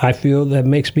I feel that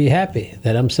makes me happy,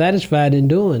 that I'm satisfied in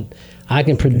doing. I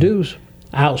can produce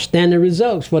outstanding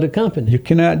results for the company. You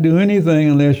cannot do anything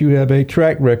unless you have a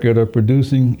track record of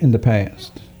producing in the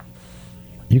past.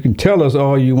 You can tell us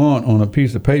all you want on a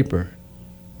piece of paper.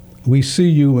 We see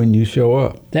you when you show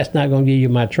up. That's not going to give you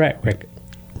my track record.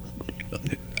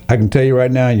 I can tell you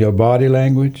right now, your body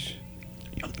language,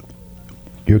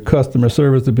 your customer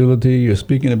service ability, your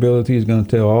speaking ability is going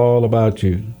to tell all about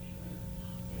you.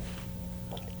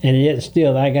 And yet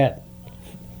still, I got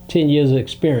 10 years of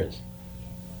experience.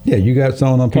 Yeah, you got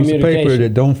something on a piece of paper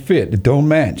that don't fit, that don't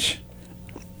match.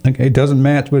 Okay, it doesn't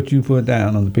match what you put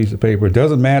down on the piece of paper. It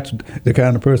doesn't match the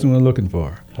kind of person we're looking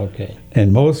for. Okay.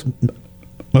 And most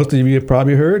of you have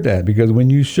probably heard that, because when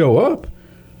you show up,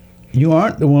 you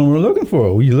aren't the one we're looking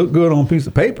for. You look good on a piece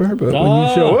of paper, but when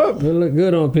you show up, you look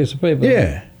good on a piece of paper.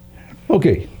 Yeah.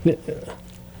 Okay.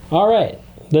 All right.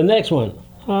 The next one,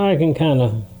 I can kind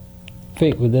of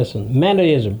fit with this one.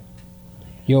 Mannerism.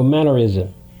 Your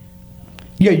mannerism.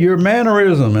 Yeah, your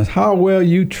mannerism is how well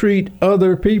you treat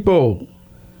other people.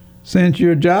 Since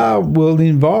your job will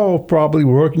involve probably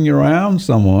working around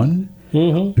someone,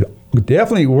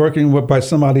 definitely working by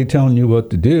somebody telling you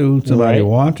what to do, somebody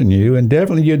watching you, and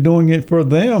definitely you're doing it for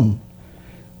them.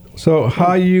 So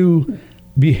how you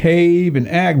behave and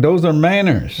act, those are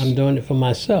manners. I'm doing it for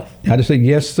myself. I just say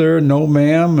yes, sir, no,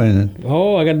 ma'am, and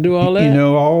I got to do all that. You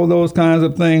know, all those kinds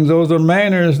of things. Those are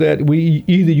manners that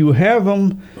either you have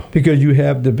them because you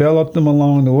have developed them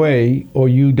along the way, or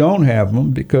you don't have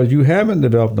them because you haven't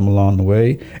developed them along the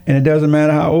way. And it doesn't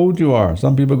matter how old you are.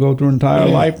 Some people go through an entire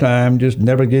lifetime just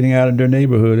never getting out of their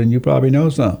neighborhood, and you probably know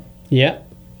some. Yeah.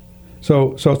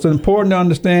 So it's important to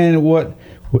understand what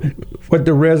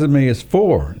the resume is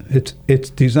for. It's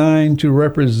designed to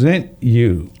represent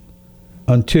you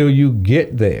until you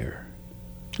get there.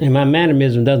 And my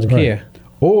mannerism doesn't care.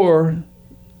 Or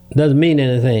doesn't mean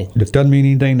anything. It doesn't mean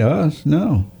anything to us,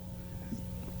 no.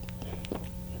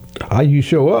 How you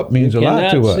show up means a lot to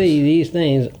us. You cannot see these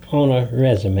things on a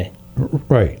resume.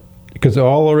 Right. Because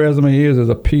all a resume is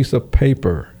a piece of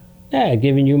paper. Yeah,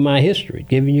 giving you my history,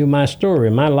 giving you my story,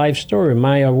 my life story,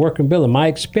 my working ability, my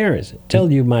experience. It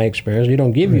tells you my experience. You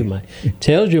don't give you my. It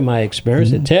tells you my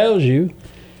experience. It tells you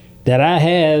that I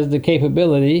have the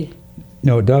capability.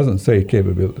 No, it doesn't say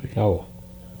capability. Oh.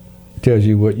 It tells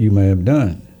you what you may have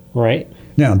done. Right.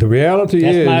 Now, the reality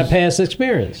is... That's my past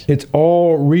experience. It's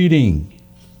all reading.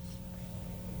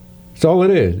 That's all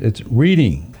it is. It's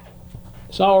reading.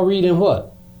 It's all reading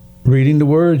what? Reading the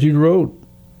words you wrote.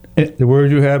 The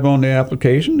words you have on the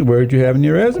application, the words you have in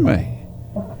your resume.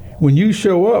 When you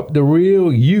show up, the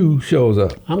real you shows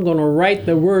up. I'm going to write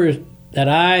the words that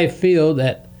I feel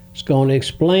that's going to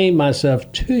explain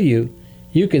myself to you,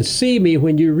 you can see me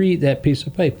when you read that piece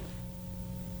of paper.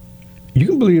 You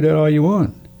can believe that all you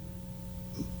want.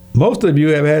 Most of you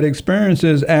have had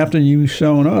experiences after you've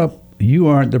shown up. You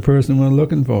aren't the person we're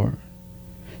looking for.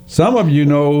 Some of you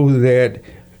know that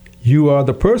you are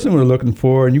the person we're looking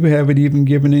for, and you haven't even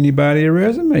given anybody a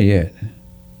resume yet.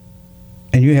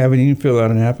 And you haven't even filled out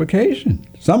an application.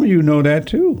 Some of you know that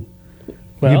too.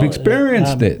 Well, you've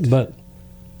experienced it. But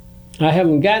I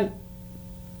haven't gotten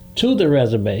to the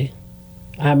resume.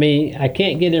 I mean, I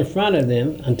can't get in front of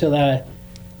them until I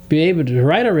be able to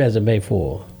write a resume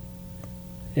for them.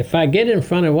 If I get in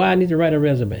front of them, why I need to write a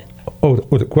resume? Oh,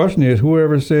 well, the question is,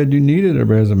 whoever said you needed a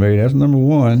resume, that's number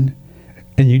one.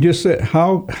 And you just said,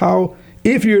 how,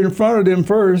 if you're in front of them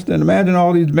first, then imagine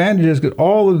all these managers, because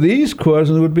all of these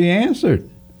questions would be answered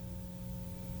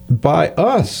by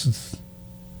us.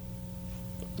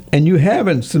 And you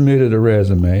haven't submitted a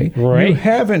resume. Right. You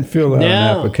haven't filled out an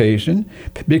application,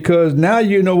 because now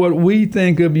you know what we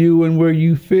think of you and where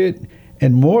you fit,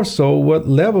 and more so, what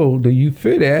level do you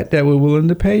fit at that we're willing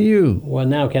to pay you. Well,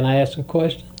 now, can I ask a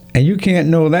question? And you can't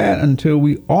know that until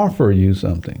we offer you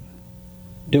something.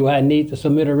 Do I need to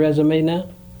submit a resume now?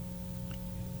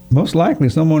 Most likely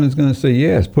someone is going to say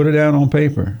yes. Put it down on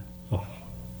paper.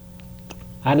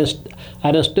 I just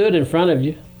stood in front of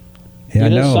you. Yeah, you I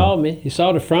just know. saw me. You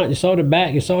saw the front. You saw the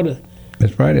back. You saw the.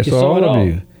 That's right. It's you saw all it of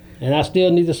you. And I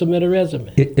still need to submit a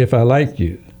resume. If I like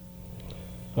you.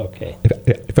 Okay.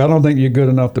 If I don't think you're good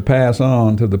enough to pass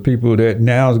on to the people that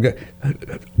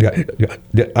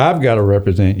I've got to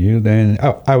represent you, then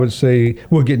I would say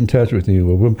we'll get in touch with you.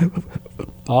 We'll get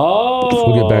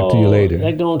back to you later.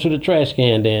 That going to the trash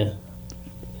can then.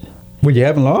 Well, you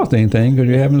haven't lost anything because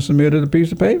you haven't submitted a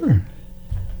piece of paper.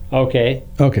 Okay.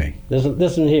 Okay.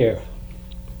 Listen here.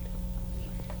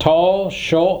 Tall,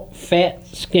 short, fat,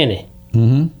 skinny.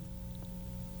 Mm-hmm.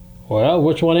 Well,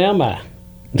 which one am I?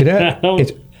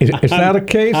 It's not a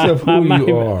case of who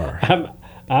you are.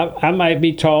 I might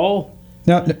be tall,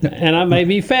 no, and I may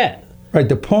be fat. Right.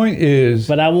 The point is,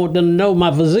 but I want them to know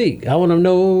my physique. I want them to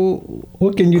know.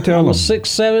 What can you tell them? I'm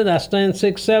 6'7". I stand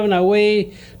 6'7". I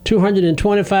weigh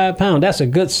 225 pounds. That's a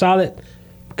good solid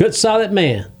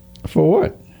man. For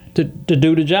what? To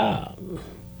do the job.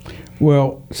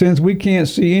 Well, since we can't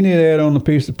see any of that on the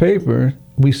piece of paper,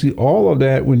 we see all of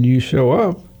that when you show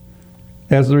up.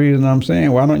 That's the reason I'm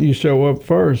saying, why don't you show up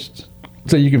first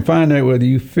so you can find out whether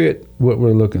you fit what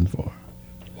we're looking for.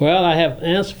 Well, I have an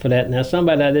answer for that. Now,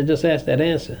 somebody out there just asked that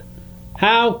answer.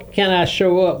 How can I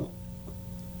show up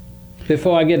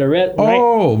before I get a resume?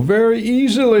 Oh, very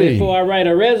easily. Before I write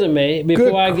a resume,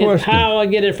 how I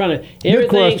get in front of it.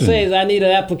 Everything says I need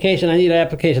an application, I need an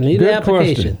application, I need an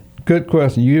application. Good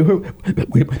question.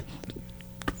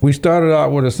 We started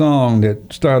out with a song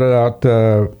that started out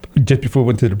just before we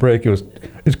went to the break.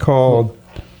 It's called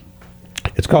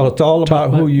It's All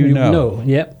About Who You Know.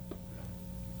 Yep.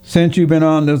 Since you've been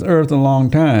on this earth a long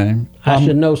time, I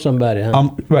should know somebody, huh?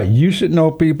 Right. You should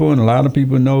know people, and a lot of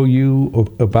people know you,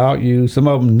 about you. Some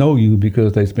of them know you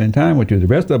because they spend time with you. The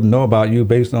rest of them know about you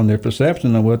based on their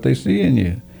perception of what they see in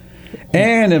you.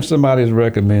 And if somebody's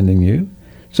recommending you.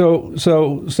 So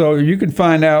you can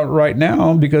find out right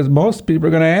now, because most people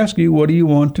are going to ask you, what do you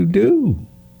want to do?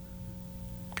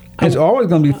 It's always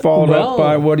going to be followed up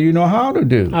by, what do you know how to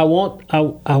do? I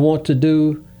want to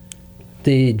do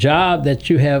the job that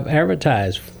you have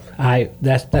advertised.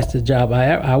 That's the job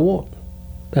I want.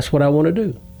 That's what I want to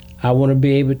do. I want to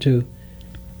be able to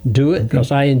do it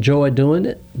because I enjoy doing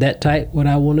it. What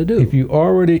I want to do. If you've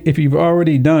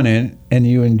already done it and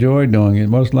you enjoy doing it,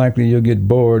 most likely you'll get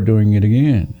bored doing it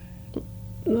again.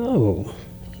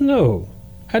 No,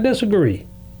 I disagree.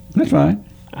 That's fine.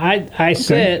 I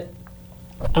said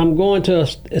I'm going to.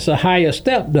 It's a higher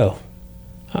step though.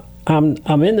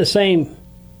 I'm in the same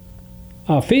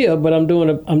field, but I'm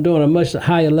doing a much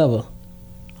higher level.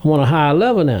 I'm on a higher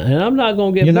level now, and I'm not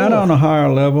going to get. You're bored. not on a higher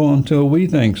level until we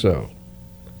think so.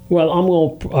 Well, I'm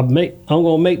going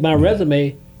to make my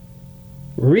resume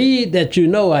read that you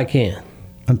know I can.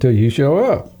 Until you show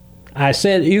up. I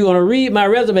said you're going to read my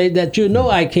resume that you know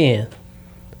I can.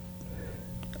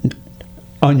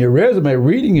 On your resume,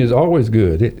 reading is always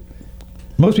good.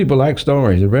 Most people like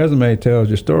stories. A resume tells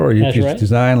your story. That's it's right.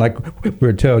 designed like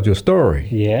where it tells your story.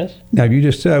 Yes. Now, if you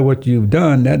just say what you've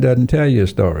done, that doesn't tell you a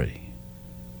story.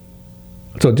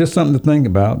 So just something to think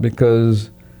about, because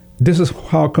this is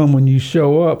how come when you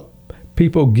show up,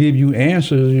 people give you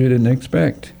answers you didn't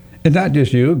expect. And not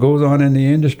just you, it goes on in the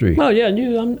industry. Oh yeah,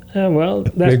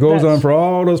 It goes on for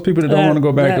all those people that don't want to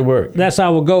go back to work. That's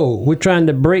our goal. We're trying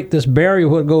to break this barrier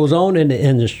what goes on in the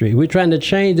industry. We're trying to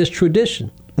change this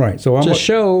tradition. Right. So to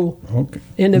show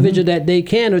individuals that they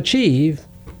can achieve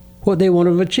what they want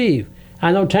to achieve.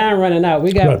 I know time running out.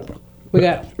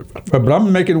 But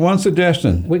I'm making one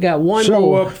suggestion. We got one Show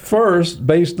more. up first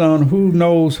based on who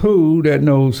knows who that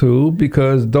knows who,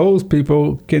 because those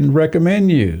people can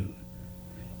recommend you.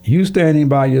 You standing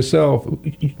by yourself,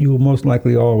 you will most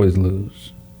likely always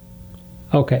lose.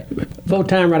 Okay. Before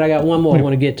time right, I got one more I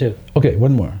want to get to. Okay,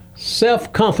 one more.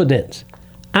 Self-confidence.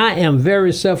 I am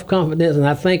very self-confident, and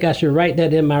I think I should write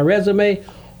that in my resume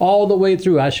all the way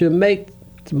through. I should make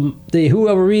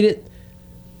whoever read it,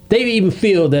 they even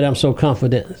feel that I'm so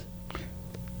confident.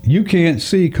 You can't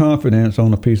see confidence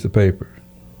on a piece of paper.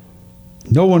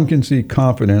 No one can see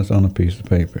confidence on a piece of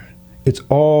paper. It's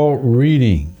all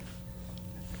reading.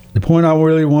 The point I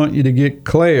really want you to get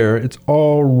clear, it's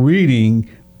all reading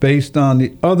based on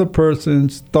the other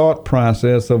person's thought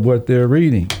process of what they're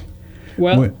reading.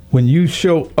 Well, when you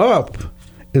show up,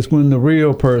 it's when the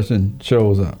real person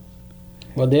shows up.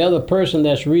 Well, the other person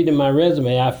that's reading my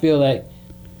resume, I feel like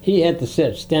he had to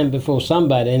stand before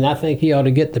somebody, and I think he ought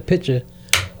to get the picture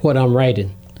what I'm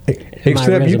writing.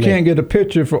 Except you can't get a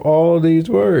picture for all of these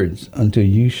words until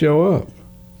you show up.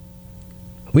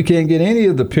 We can't get any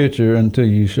of the picture until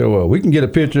you show up. We can get a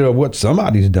picture of what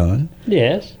somebody's done.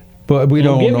 Yes. But we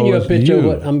don't know you a it's picture you. of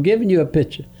what I'm giving you a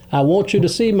picture. I want you to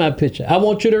see my picture. I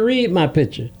want you to read my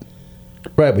picture.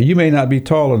 Right, but you may not be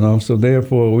tall enough, so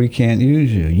therefore we can't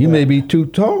use you. You may be too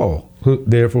tall,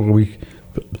 therefore we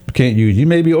can't use you. You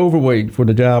may be overweight for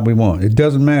the job we want. It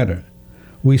doesn't matter.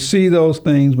 We see those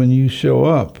things when you show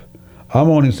up. I'm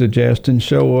only suggesting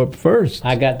show up first.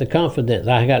 I got the confidence.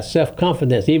 I got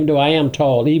self-confidence, even though I am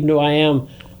tall, even though I am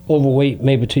overweight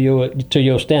maybe to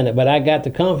your standard, but I got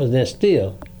the confidence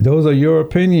still. Those are your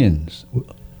opinions.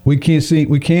 We can't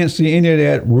see any of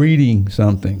that reading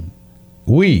something.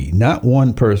 We, not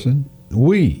one person.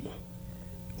 We,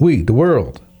 the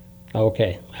world.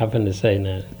 Okay, I'm going to say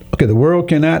that. Okay, the world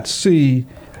cannot see.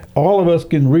 All of us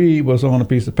can read what's on a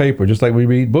piece of paper, just like we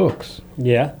read books.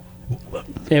 Yeah.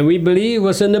 And we believe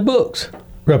what's in the books.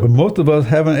 Right, but most of us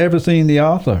haven't ever seen the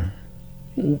author.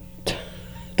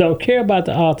 Don't care about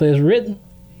the author. It's written.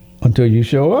 Until you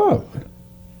show up.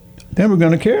 Then we're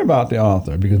going to care about the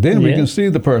author, because then we can see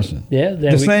the person. Yeah.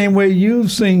 The same way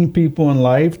you've seen people in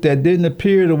life that didn't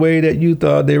appear the way that you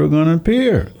thought they were going to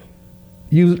appear.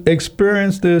 You've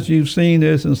experienced this, you've seen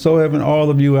this, and so haven't all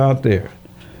of you out there.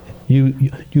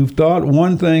 You've thought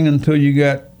one thing until you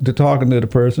got to talking to the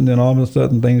person, then all of a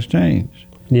sudden things change.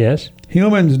 Yes.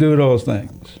 Humans do those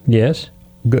things. Yes.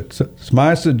 Good. So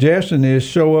my suggestion is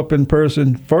show up in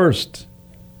person first.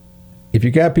 If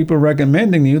you got people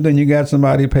recommending you, then you got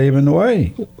somebody paving the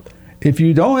way. If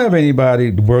you don't have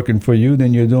anybody working for you,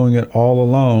 then you're doing it all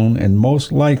alone, and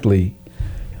most likely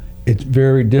it's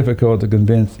very difficult to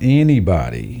convince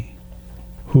anybody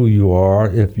who you are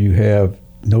if you have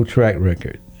no track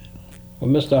record. Well,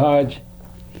 Mr. Hodge,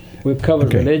 we've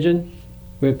covered religion,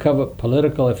 we've covered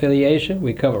political affiliation,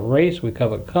 we covered race, we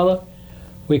covered color,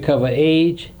 we covered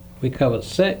age, we covered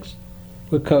sex,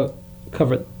 we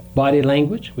covered body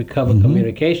language, we covered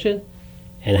communication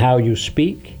and how you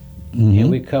speak, and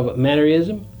we covered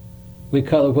mannerism. We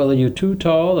covered whether you're too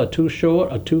tall or too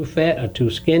short or too fat or too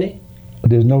skinny.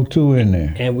 There's no two in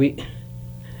there. And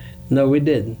no, we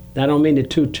didn't. I don't mean the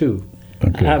two.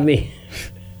 Okay. I mean,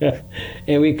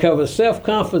 and we covered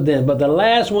self-confidence. But the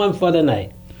last one for the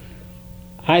night,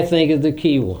 I think is the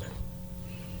key one.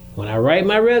 When I write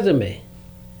my resume,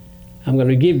 I'm going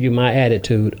to give you my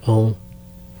attitude on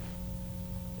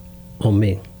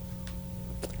me.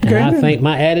 And I think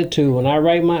my attitude, when I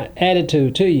write my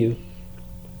attitude to you,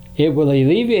 it will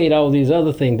alleviate all these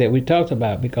other things that we talked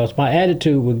about, because my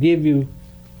attitude will give you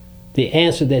the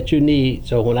answer that you need.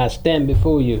 So when I stand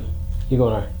before you, you're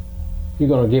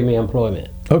gonna give me employment.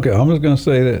 Okay, I'm just gonna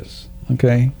say this.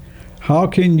 Okay, how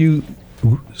can you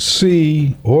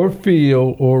see or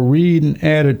feel or read an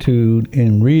attitude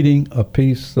in reading a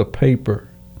piece of paper?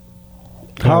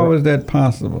 How is that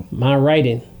possible? My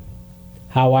writing,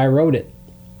 how I wrote it,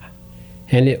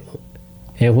 and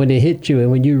when it hits you and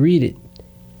when you read it,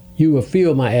 you will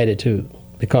feel my attitude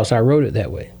because I wrote it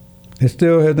that way. It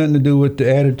still has nothing to do with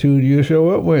the attitude you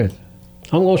show up with.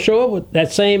 I'm going to show up with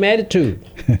that same attitude.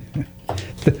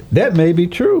 That may be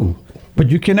true, but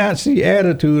you cannot see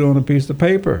attitude on a piece of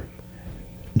paper.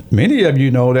 Many of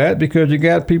you know that because you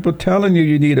got people telling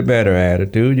you need a better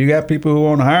attitude. You got people who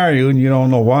want to hire you and you don't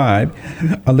know why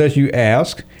unless you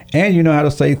ask. And you know how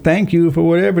to say thank you for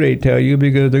whatever they tell you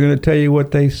because they're going to tell you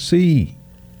what they see.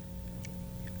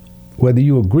 Whether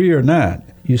you agree or not,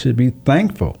 you should be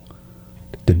thankful.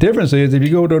 The difference is if you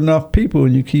go to enough people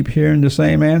and you keep hearing the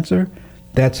same answer,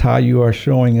 that's how you are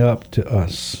showing up to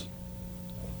us.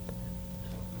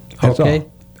 That's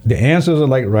all. The answers are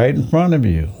like right in front of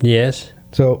you. Yes.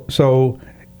 So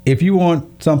if you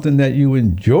want something that you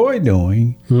enjoy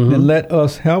doing, then let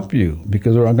us help you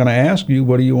because I'm going to ask you,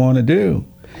 what do you want to do?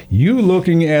 You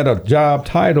looking at a job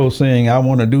title saying, I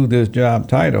want to do this job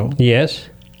title. Yes.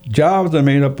 Jobs are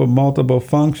made up of multiple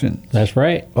functions. That's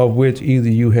right. Of which either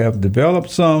you have developed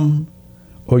some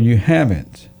or you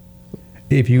haven't.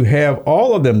 If you have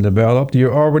all of them developed,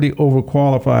 you're already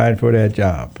overqualified for that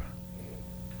job.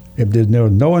 If there's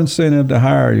no incentive to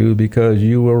hire you because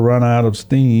you will run out of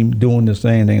steam doing the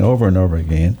same thing over and over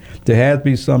again, there has to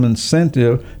be some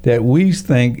incentive that we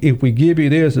think if we give you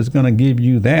this, it's going to give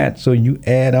you that, so you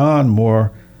add on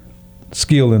more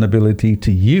skill and ability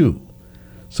to you.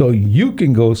 So you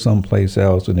can go someplace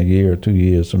else in a year or 2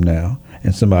 years from now,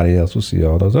 and somebody else will see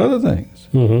all those other things.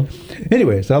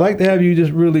 Anyways, I'd like to have you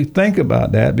just really think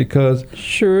about that because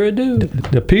sure do.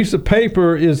 The piece of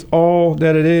paper is all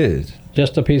that it is.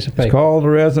 Just a piece of paper. It's called a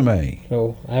resume.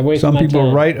 So I waste Some my people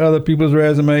time. write other people's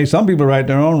resumes. Some people write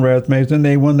their own resumes, and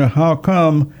they wonder how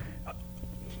come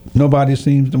nobody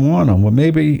seems to want them. Well,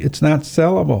 maybe it's not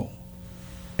sellable.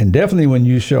 And definitely when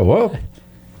you show up,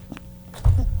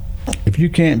 if you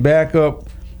can't back up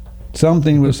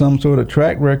something with some sort of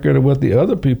track record of what the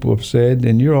other people have said,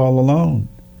 then you're all alone.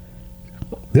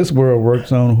 This world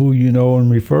works on who you know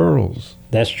and referrals.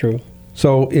 That's true.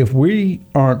 So if we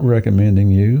aren't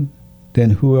recommending you, then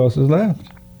who else is left?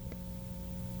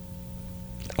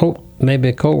 Oh, maybe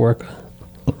a coworker.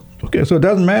 Okay, so it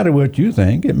doesn't matter what you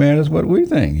think. It matters what we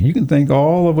think. You can think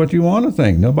all of what you want to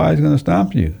think. Nobody's going to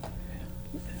stop you.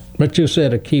 But you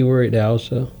said a key word there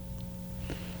also.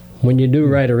 When you do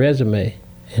write a resume,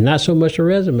 and not so much a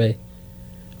resume,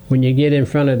 when you get in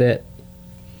front of that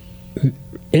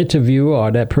interviewer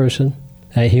or that person,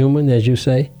 a human, as you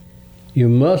say, you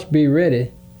must be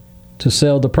ready to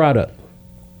sell the product.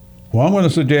 Well, I'm going to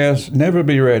suggest never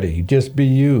be ready. Just be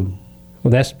you.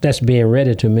 Well, that's being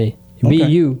ready to me. Be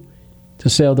you to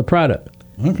sell the product.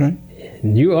 Okay.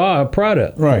 You are a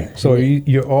product. Right. So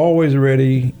you're always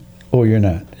ready or you're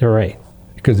not. You're right.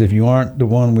 Because if you aren't the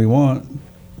one we want,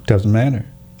 it doesn't matter.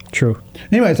 True.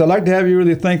 Anyways, I'd like to have you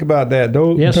really think about that.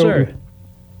 Yes, sir.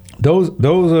 Those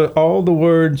are all the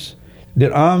words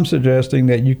that I'm suggesting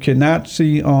that you cannot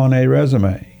see on a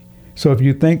resume. So if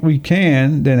you think we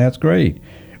can, then that's great.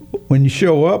 When you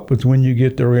show up, it's when you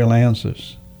get the real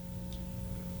answers.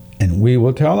 And we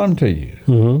will tell them to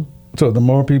you. So the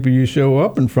more people you show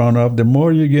up in front of, the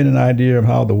more you get an idea of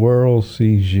how the world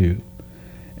sees you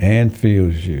and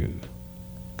feels you.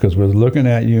 Because we're looking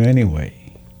at you anyway.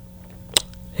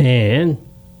 And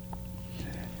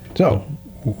so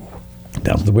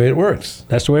that's the way it works.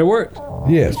 That's the way it works.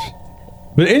 Yes.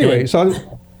 But anyway, so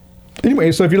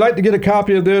if you'd like to get a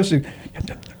copy of this,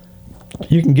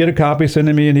 you can get a copy,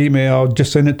 send me an email.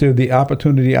 Just send it to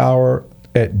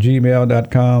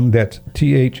theopportunityhour@gmail.com. That's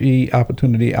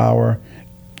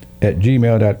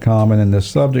theopportunityhour@gmail.com. And in the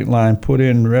subject line, put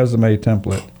in resume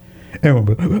template. And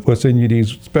we'll send you these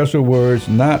special words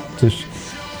not to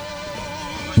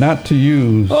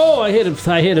use. Oh, I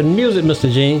hear the music,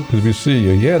 Mr. Gene. Because we see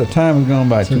you. Yeah, the time has gone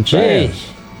by too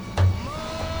fast.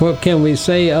 What can we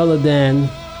say other than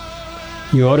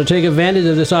you ought to take advantage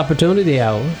of this opportunity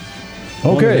hour?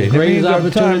 Okay. The greatest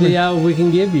opportunity hour we can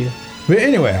give you. But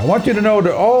anyway, I want you to know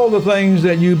that all the things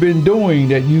that you've been doing,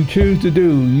 that you choose to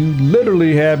do, you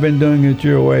literally have been doing it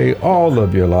your way all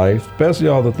of your life, especially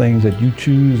all the things that you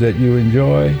choose, that you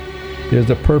enjoy. There's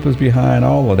a purpose behind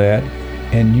all of that,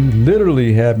 and you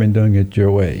literally have been doing it your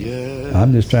way.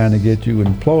 I'm just trying to get you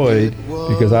employed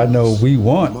because I know we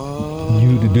want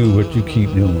you to do what you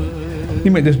keep doing.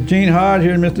 Anyway, this is Gene Hodge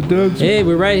here and Mr. Duggs. Hey,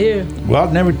 we're right here. Well,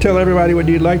 I'll never tell everybody what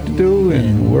you'd like to do,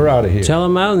 and we're out of here. Tell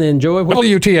them out and enjoy.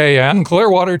 WTAN,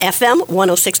 Clearwater. FM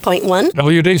 106.1.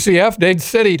 WDCF, Dade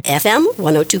City. FM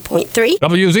 102.3.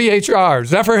 WZHR,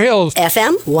 Zephyr Hills.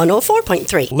 FM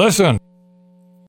 104.3. Listen.